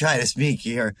 Let's try to speak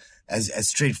here as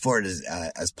straightforward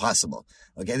as possible.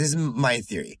 Okay, this is my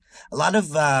theory. A lot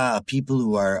of people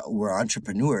who are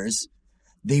entrepreneurs,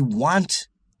 they want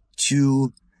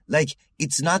to, like,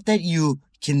 it's not that you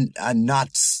can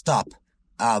not stop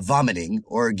vomiting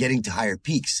or getting to higher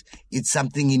peaks. It's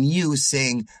something in you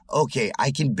saying, okay,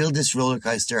 I can build this roller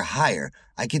coaster higher.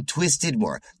 I can twist it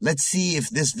more. Let's see if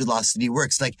this velocity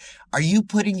works. Like, are you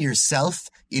putting yourself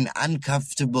in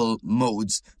uncomfortable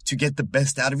modes to get the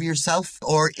best out of yourself?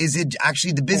 Or is it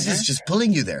actually the business just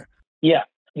pulling you there? Yeah.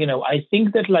 I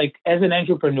think that like as an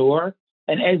entrepreneur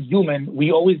and as human,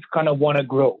 we always kind of want to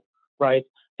grow, right?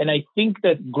 And I think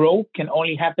that growth can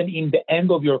only happen in the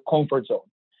end of your comfort zone.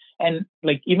 And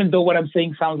like, even though what I'm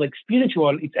saying sounds like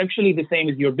spiritual, it's actually the same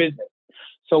as your business.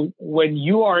 So when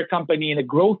you are a company in a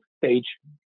growth stage,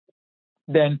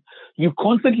 then you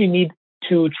constantly need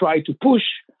to try to push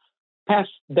past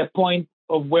the point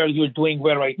of where you're doing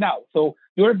well right now. So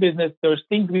your business, there's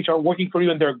things which are working for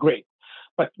you and they're great.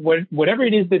 But whatever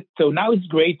it is so now it's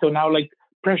great. So now like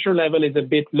pressure level is a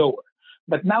bit lower.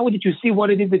 But now that you see what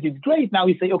it is that is great, now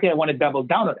you say, okay, I want to double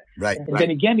down on it. Right. And then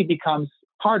again, it becomes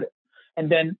harder.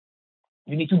 And then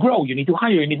you need to grow, you need to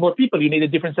hire, you need more people, you need a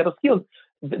different set of skills.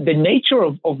 The nature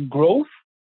of growth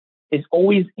is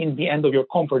always in the end of your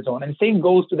comfort zone. And same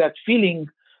goes to that feeling,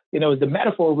 the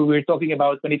metaphor we were talking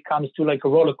about when it comes to like a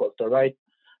roller coaster, right?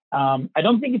 I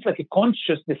don't think it's like a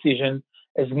conscious decision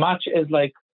as much as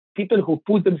like people who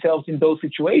put themselves in those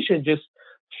situations just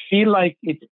feel like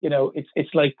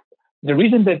it's like the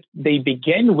reason that they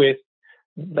began with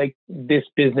like this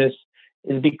business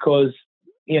is because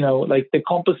like the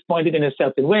compass pointed in a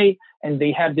certain way, and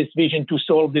they have this vision to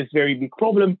solve this very big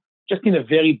problem, just in a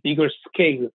very bigger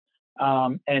scale.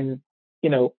 And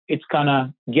it's kind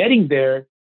of getting there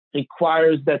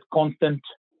requires that constant,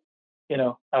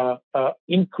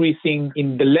 increasing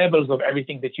in the levels of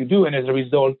everything that you do, and as a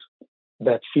result,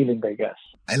 that feeling, I guess.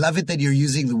 I love it that you're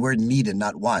using the word need and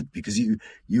not want, because you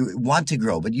want to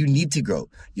grow, but you need to grow.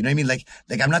 You know what I mean? Like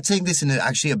I'm not saying this in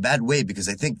actually a bad way, because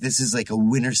I think this is like a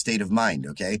winner state of mind.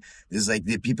 Okay. This is like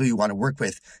the people you want to work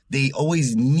with. They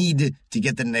always need to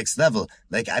get to the next level.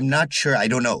 Like, I'm not sure, I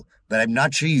don't know, but I'm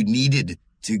not sure you needed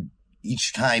to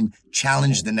each time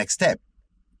challenge the next step.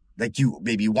 Like you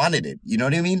maybe wanted it. You know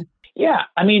what I mean? Yeah.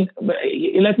 I mean,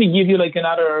 let me give you like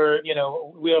another,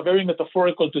 we are very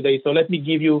metaphorical today. So let me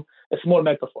give you a small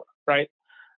metaphor, right?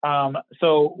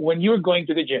 So when you're going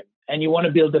to the gym and you want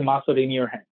to build a muscle in your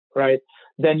hand, right?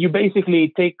 Then you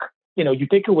basically take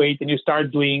a weight and you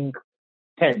start doing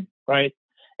 10, right?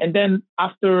 And then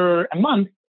after a month,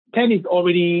 10 is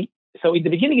already, so in the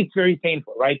beginning, it's very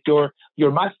painful, right?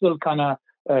 Your muscle kind of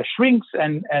shrinks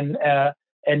and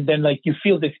then like you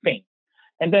feel this pain.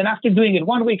 And then after doing it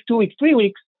 1 week, 2 weeks, 3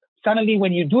 weeks, suddenly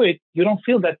when you do it, you don't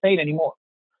feel that pain anymore.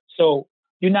 So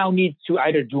you now need to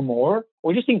either do more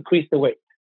or just increase the weight.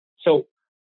 So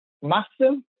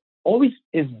muscle always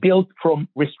is built from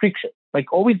restriction,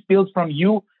 like always built from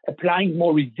you applying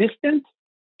more resistance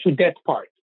to that part.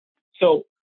 So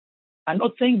I'm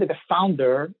not saying that a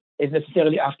founder is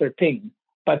necessarily after pain,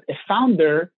 but a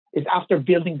founder is after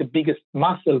building the biggest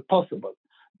muscle possible.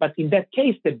 But in that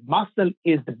case, the muscle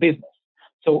is the business.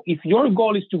 So if your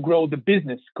goal is to grow the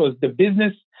business,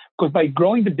 because by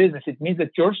growing the business, it means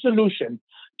that your solution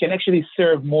can actually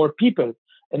serve more people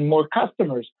and more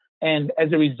customers. And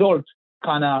as a result,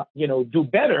 kind of, do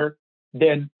better,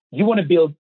 then you want to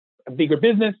build a bigger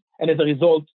business. And as a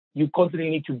result, you constantly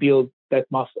need to build that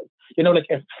muscle. Like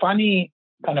a funny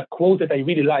kind of quote that I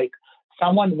really like.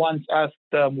 Someone once asked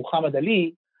Muhammad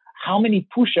Ali, how many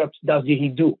push-ups does he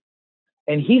do?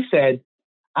 And he said,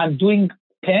 I'm doing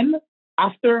 10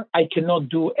 after I cannot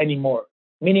do any more.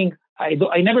 Meaning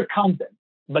I never count them.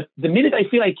 But the minute I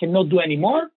feel I cannot do any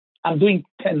more, I'm doing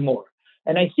 10 more.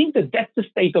 And I think that that's the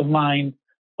state of mind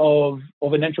of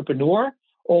an entrepreneur,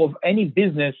 of any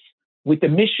business with a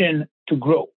mission to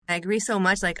grow. I agree so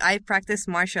much. Like, I practice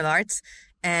martial arts,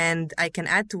 and I can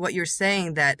add to what you're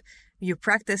saying that you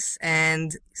practice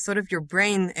and sort of your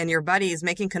brain and your body is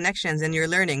making connections and you're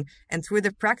learning. And through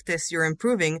the practice, you're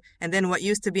improving. And then what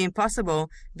used to be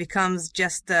impossible becomes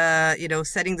just,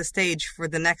 setting the stage for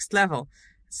the next level.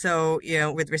 So,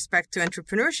 with respect to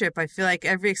entrepreneurship, I feel like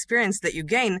every experience that you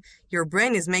gain, your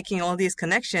brain is making all these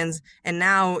connections. And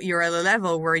now you're at a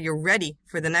level where you're ready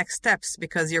for the next steps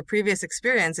because your previous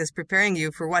experience is preparing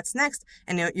you for what's next.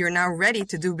 And you're now ready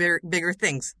to do bigger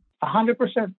things.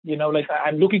 100%. Like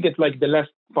I'm looking at like the last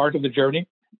part of the journey.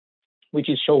 which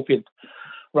is SHOWFIELDS,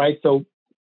 right? So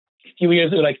few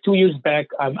years, like 2 years back,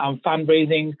 I'm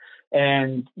fundraising,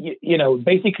 and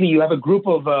basically you have a group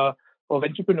of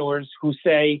entrepreneurs who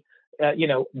say,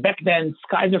 back then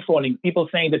skies are falling. People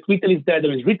saying that retail is dead.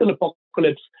 There is retail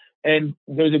apocalypse, and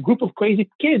there's a group of crazy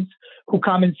kids who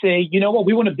come and say, you know what,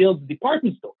 we want to build a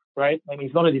department store, right? I mean,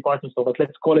 it's not a department store, but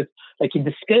let's call it like in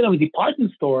the scale of a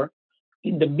department store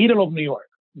in the middle of New York.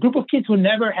 Group of kids who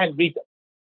never had retail,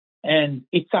 and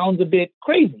it sounds a bit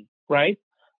crazy, right?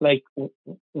 Like,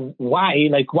 why?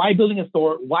 Like, why building a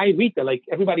store? Why retail? Like,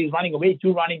 everybody's running away,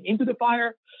 you're running into the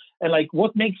fire. And like,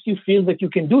 what makes you feel that you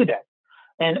can do that?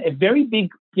 And a very big,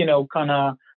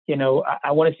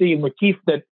 I want to say a motif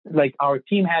that like our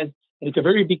team has, and it's a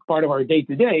very big part of our day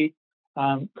to day,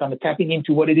 kind of tapping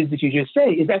into what it is that you just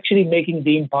say, is actually making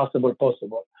the impossible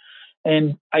possible.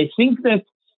 And I think that,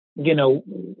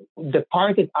 the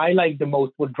part that I like the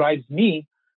most, what drives me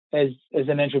as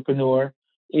an entrepreneur,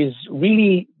 is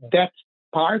really that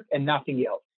part and nothing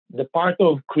else. The part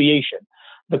of creation,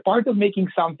 the part of making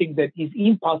something that is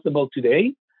impossible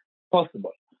today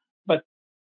possible. But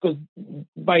because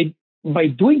by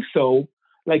doing so,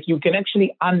 like, you can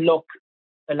actually unlock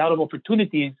a lot of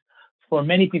opportunities for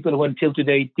many people who until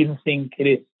today didn't think it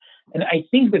is. And I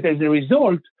think that as a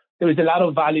result, there is a lot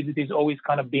of value that is always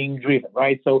kind of being driven,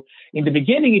 right? So in the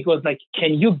beginning, it was like,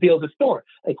 can you build a store?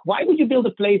 Like, why would you build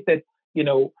a place that,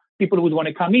 people would want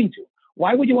to come into?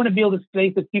 Why would you want to build a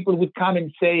place that people would come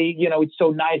and say, it's so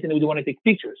nice and they would want to take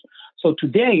pictures? So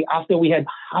today, after we had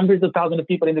hundreds of thousands of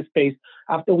people in the space,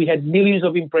 after we had millions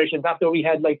of impressions, after we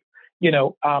had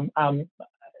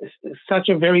such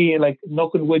a very, like,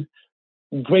 knock on wood,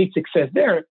 great success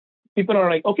there, people are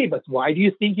like, okay, but why do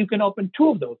you think you can open 2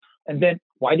 of those? And then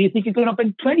why do you think you can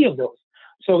open 20 of those?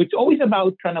 So it's always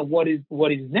about kind of what is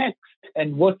next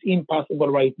and what's impossible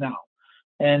right now.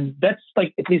 And that's,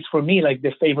 like, at least for me, like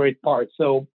the favorite part.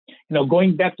 So,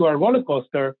 going back to our roller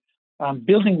coaster,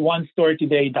 building one store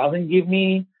today doesn't give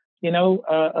me,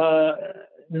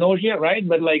 nausea, right?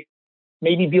 But like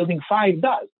maybe building 5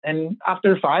 does. And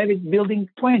after 5, it's building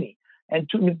 20. And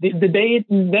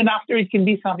then after it can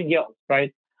be something else,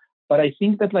 right? But I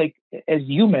think that, like, as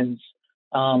humans,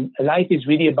 life is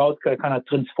really about kind of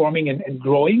transforming and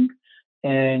growing.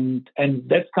 And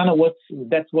that's kind of what's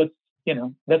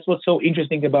so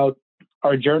interesting about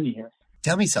our journey here.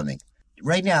 Tell me something.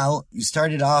 Right now, you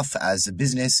started off as a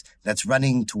business that's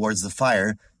running towards the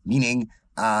fire, meaning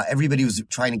everybody was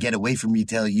trying to get away from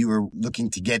retail. You were looking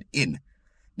to get in.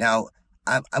 Now,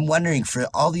 I'm wondering, for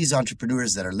all these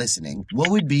entrepreneurs that are listening,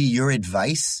 what would be your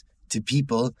advice to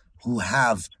people who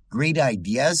have great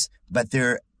ideas, but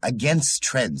they're against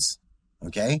trends?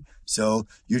 Okay? So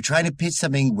you're trying to pitch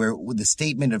something where the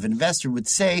statement of an investor would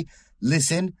say,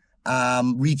 listen,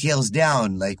 retail's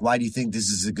down. Like, why do you think this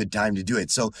is a good time to do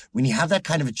it? So when you have that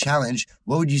kind of a challenge,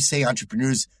 what would you say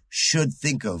entrepreneurs should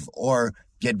think of or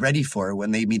get ready for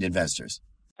when they meet investors?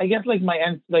 I guess, like, my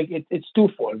answer, like, it's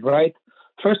twofold, right?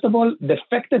 First of all, the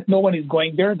fact that no one is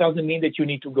going there doesn't mean that you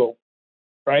need to go,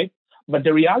 right? But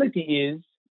the reality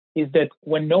is that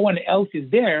when no one else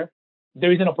is there,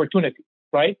 there is an opportunity,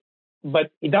 right? But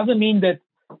it doesn't mean that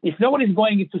if no one is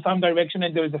going into some direction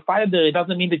and there is a fire there, it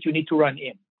doesn't mean that you need to run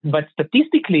in. But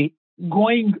statistically,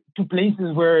 going to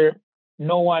places where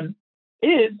no one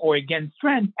is or against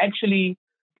trend actually,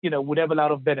 would have a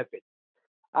lot of benefits.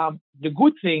 The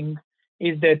good thing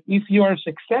is that if you are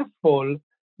successful,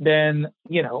 then,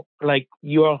 like,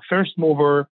 you are first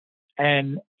mover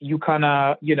and you kind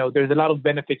of, there's a lot of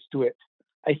benefits to it.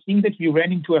 I think that we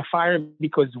ran into a fire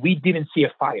because we didn't see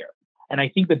a fire. And I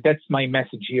think that that's my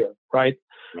message here, right?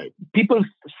 Right. People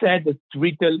said that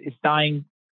retail is dying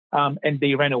and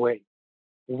they ran away.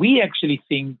 We actually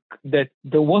think that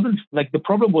there wasn't, like, the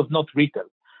problem was not retail.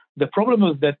 The problem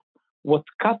was that what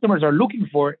customers are looking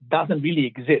for doesn't really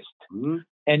exist. Mm-hmm.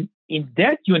 And in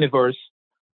that universe,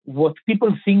 what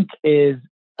people think is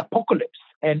apocalypse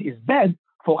and is bad,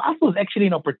 for us was actually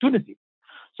an opportunity.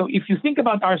 So if you think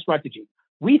about our strategy,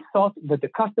 we thought that the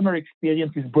customer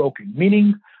experience is broken,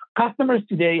 meaning customers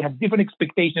today have different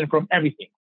expectations from everything,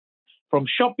 from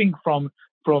shopping, from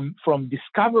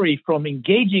discovery, from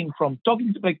engaging, from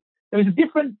talking. Like, there is a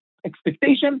different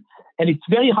expectation, and it's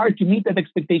very hard to meet that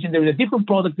expectation. There is a different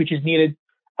product which is needed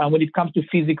when it comes to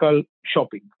physical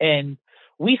shopping. And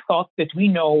we thought that we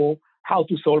know how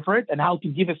to solve for it and how to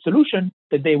give a solution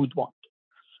that they would want.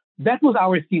 That was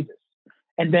our thesis.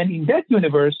 And then in that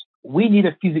universe, we need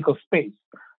a physical space.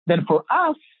 Then for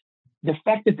us, the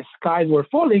fact that the skies were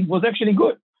falling was actually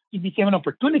good. It became an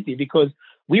opportunity because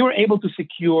we were able to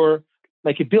secure,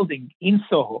 like, a building in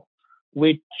Soho,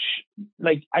 which,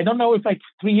 like, I don't know if, like,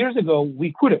 3 years ago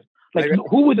we could have, Like,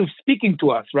 who would have speaking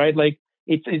to us, right? Like,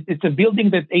 it's a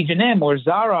building that H&M or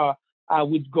Zara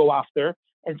would go after.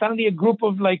 And suddenly a group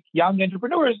of like young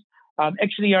entrepreneurs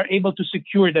actually are able to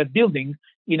secure that building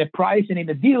in a price and in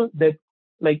a deal that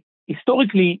like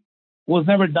historically was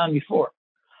never done before.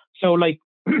 So like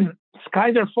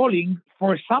skies are falling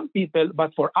for some people,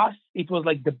 but for us, it was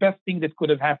like the best thing that could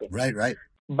have happened. Right.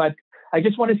 But I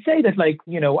just want to say that like,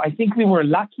 I think we were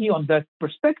lucky on that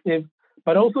perspective,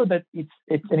 but also that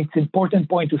it's an important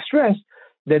point to stress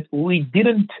that we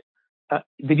didn't,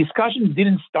 the discussion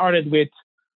didn't started with,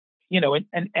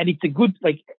 and it's a good,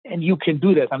 like, and you can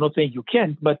do that. I'm not saying you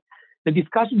can't, but the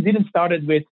discussion didn't started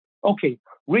with, okay,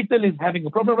 retail is having a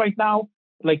problem right now.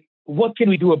 Like, what can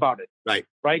we do about it?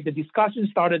 Right. The discussion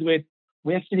started with,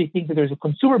 we actually think that there's a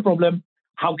consumer problem.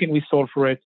 How can we solve for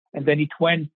it? And then it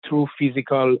went through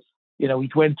physical,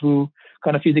 it went through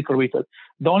kind of physical retail.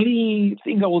 The only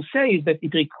thing I will say is that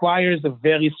it requires a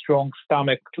very strong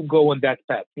stomach to go on that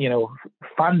path.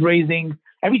 Fundraising,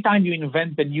 every time you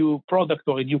invent a new product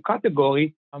or a new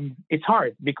category, it's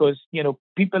hard because,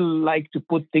 people like to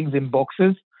put things in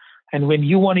boxes. And when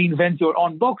you want to invent your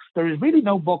own box, there is really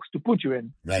no box to put you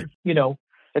in. Right.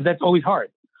 And that's always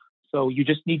hard. So you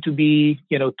just need to be,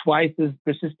 twice as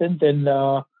persistent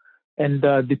and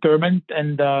determined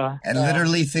and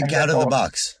literally think out of the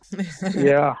box.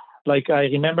 Yeah. Like I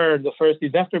remember the first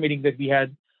investor meeting that we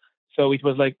had. So it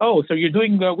was like, oh, so you're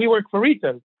doing WeWork for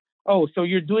retail. Oh, so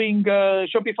you're doing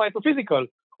Shopify for physical.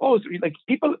 Oh, so like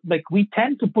people, like we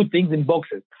tend to put things in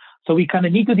boxes. So we kind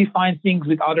of need to define things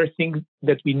with other things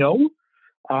that we know.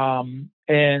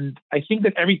 And I think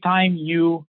that every time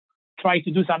you try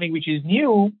to do something which is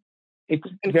new, it's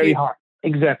very hard.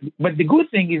 Exactly. But the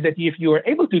good thing is that if you are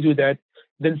able to do that,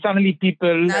 then suddenly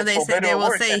people... Now they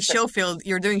will say Showfield,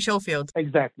 you're doing Showfield.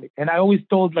 Exactly. And I always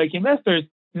told like investors,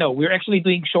 no, we're actually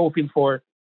doing Showfield for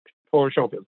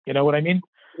Showfield. You know what I mean?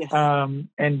 Yes.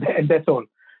 And that's all.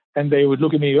 And they would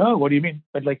look at me, oh, what do you mean?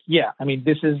 But like, yeah, I mean,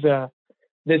 this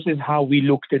is how we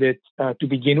looked at it to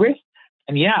begin with.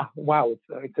 And yeah, wow,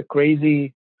 it's a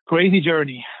crazy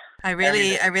journey. I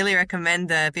really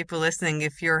recommend people listening,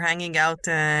 if you're hanging out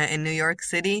in New York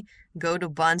City, go to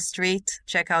Bond Street,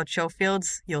 check out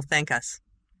Showfields. You'll thank us.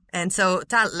 And so,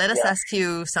 Tal, let us ask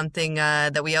you something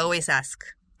that we always ask.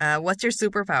 What's your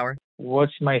superpower?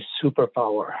 What's my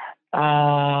superpower?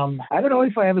 I don't know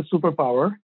if I have a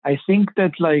superpower. I think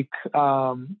that like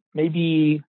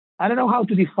maybe, I don't know how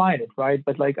to define it, right?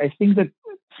 But like I think that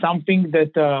something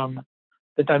that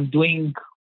I'm doing,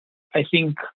 I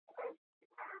think,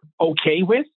 okay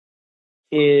with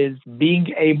is being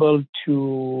able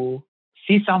to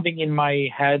see something in my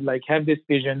head, like have this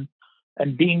vision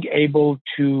and being able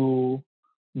to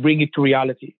bring it to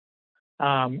reality.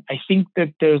 I think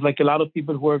that there's like a lot of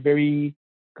people who are very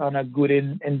kind of good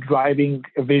in driving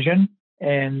a vision,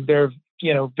 and they're,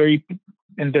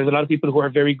 and there's a lot of people who are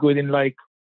very good in like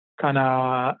kind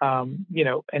of,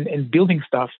 and building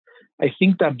stuff. I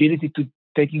think the ability to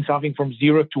taking something from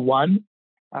 0 to 1,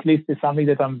 at least is something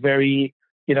that I'm very,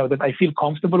 that I feel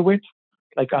comfortable with.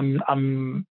 Like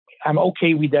I'm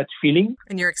okay with that feeling.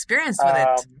 And your experience with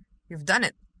it, you've done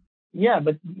it. Yeah,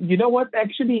 but you know what?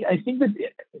 Actually, I think that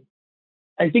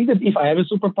if I have a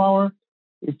superpower,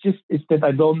 it's that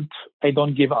I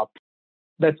don't give up.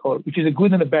 That's all, which is a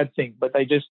good and a bad thing. But I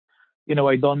just,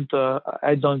 I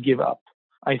don't give up.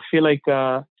 I feel like,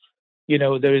 I'm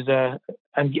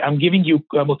giving you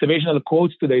motivational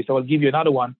quotes today, so I'll give you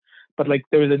another one. But like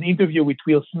there was an interview with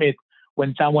Will Smith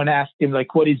when someone asked him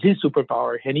like, what is his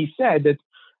superpower? And he said that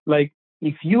like,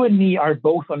 if you and me are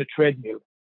both on a treadmill,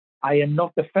 I am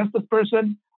not the fastest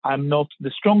person. I'm not the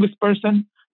strongest person,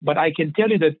 but I can tell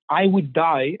you that I would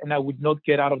die and I would not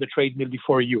get out of the treadmill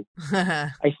before you.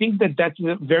 I think that that's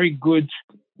a very good,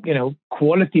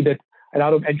 quality that a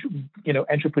lot of,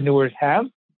 entrepreneurs have.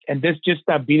 And that's just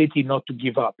the ability not to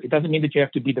give up. It doesn't mean that you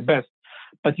have to be the best,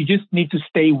 but you just need to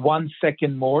stay 1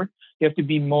 second more. You have to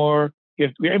be more,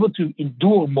 we're able to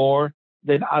endure more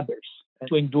than others, and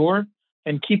to endure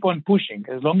and keep on pushing.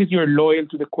 As long as you're loyal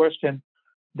to the question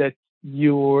that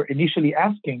you're initially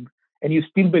asking and you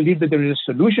still believe that there is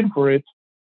a solution for it,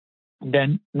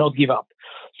 then not give up.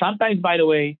 Sometimes, by the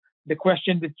way, the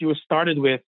question that you started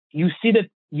with, you see that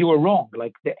you were wrong.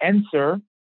 Like the answer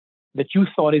that you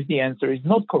thought is the answer is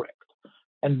not correct.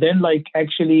 And then like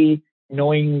actually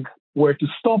knowing where to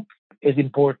stop is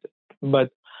important. But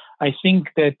I think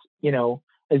that,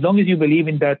 as long as you believe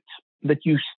in that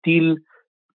you still,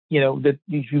 that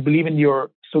if you believe in your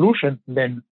solution,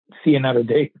 then see another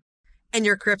day. And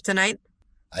your kryptonite?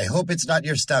 I hope it's not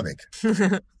your stomach.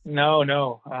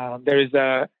 No. There is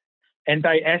a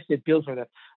anti-acid pill for that.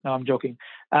 No, I'm joking.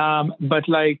 But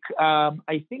I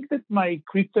think that my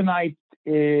kryptonite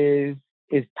is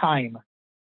time.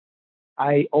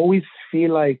 I always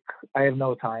feel like I have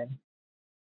no time.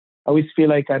 I always feel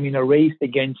like I'm in a race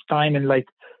against time, and like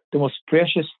the most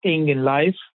precious thing in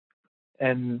life,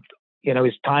 and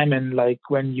is time. And like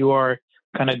when you are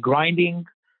kind of grinding,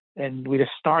 and with a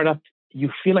startup,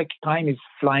 you feel like time is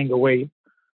flying away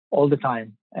all the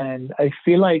time. And I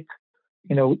feel like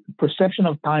perception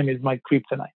of time is my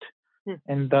kryptonite.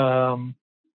 And the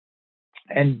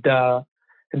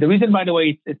reason, by the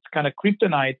way, it's kind of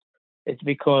kryptonite, it's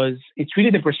because it's really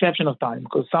the perception of time.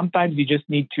 Because sometimes you just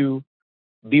need to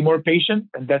be more patient,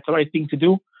 and that's the right thing to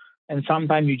do. And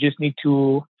sometimes you just need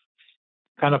to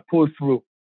kind of pull through.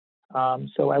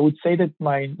 So I would say that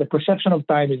the perception of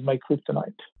time is my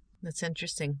kryptonite. That's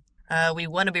interesting. We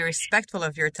want to be respectful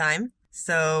of your time,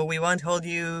 so we won't hold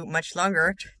you much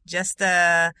longer. Just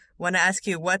want to ask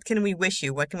you, what can we wish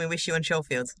you? What can we wish you on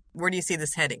SHOWFIELDS? Where do you see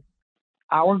this heading?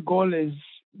 Our goal is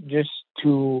just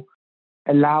to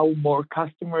allow more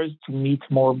customers to meet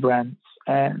more brands.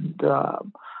 And,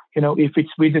 if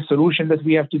it's with the solution that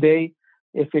we have today,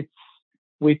 if it's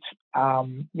with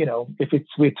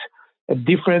a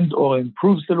different or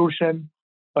improved solution,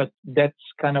 but that's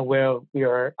kind of where we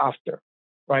are after,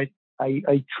 right?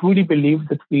 I truly believe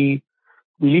that we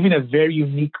live in a very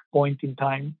unique point in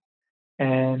time,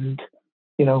 and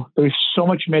there is so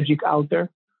much magic out there,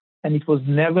 and it was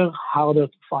never harder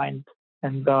to find.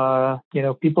 And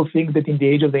people think that in the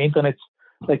age of the internet,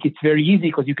 like it's very easy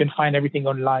because you can find everything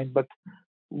online, but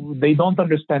they don't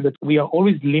understand that we are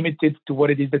always limited to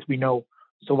what it is that we know.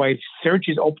 So while search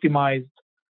is optimized,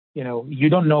 you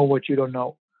don't know what you don't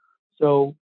know.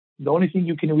 So the only thing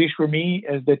you can wish for me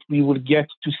is that we will get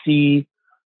to see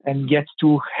and get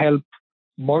to help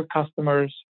more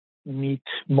customers meet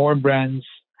more brands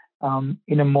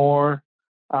in a more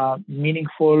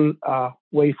meaningful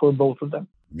way for both of them.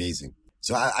 Amazing.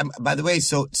 So I'm by the way,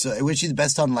 so I wish you the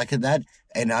best on luck in that.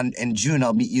 And in June,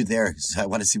 I'll meet you there. So I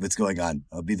want to see what's going on.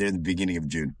 I'll be there in the beginning of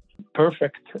June.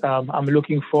 Perfect. I'm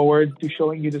looking forward to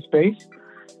showing you the space.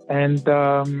 And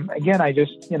again, I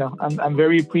just, I'm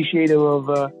very appreciative of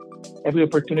every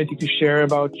opportunity to share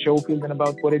about SHOWFIELDS and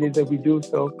about what it is that we do.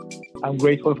 So I'm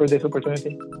grateful for this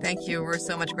opportunity. Thank you. We're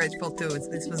so much grateful too.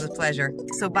 This was a pleasure.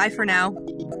 So bye for now.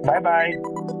 Bye-bye.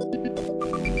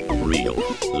 Real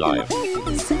life.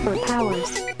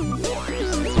 Superpowers.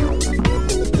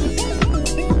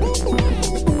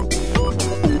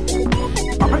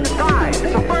 Up in the sky, it's a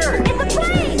bird. It's a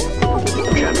plane!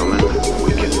 Gentlemen,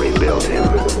 we can rebuild him.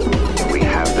 We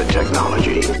have the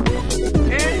technology.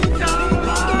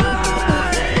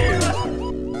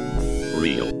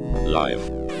 Real life.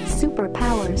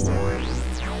 Superpowers.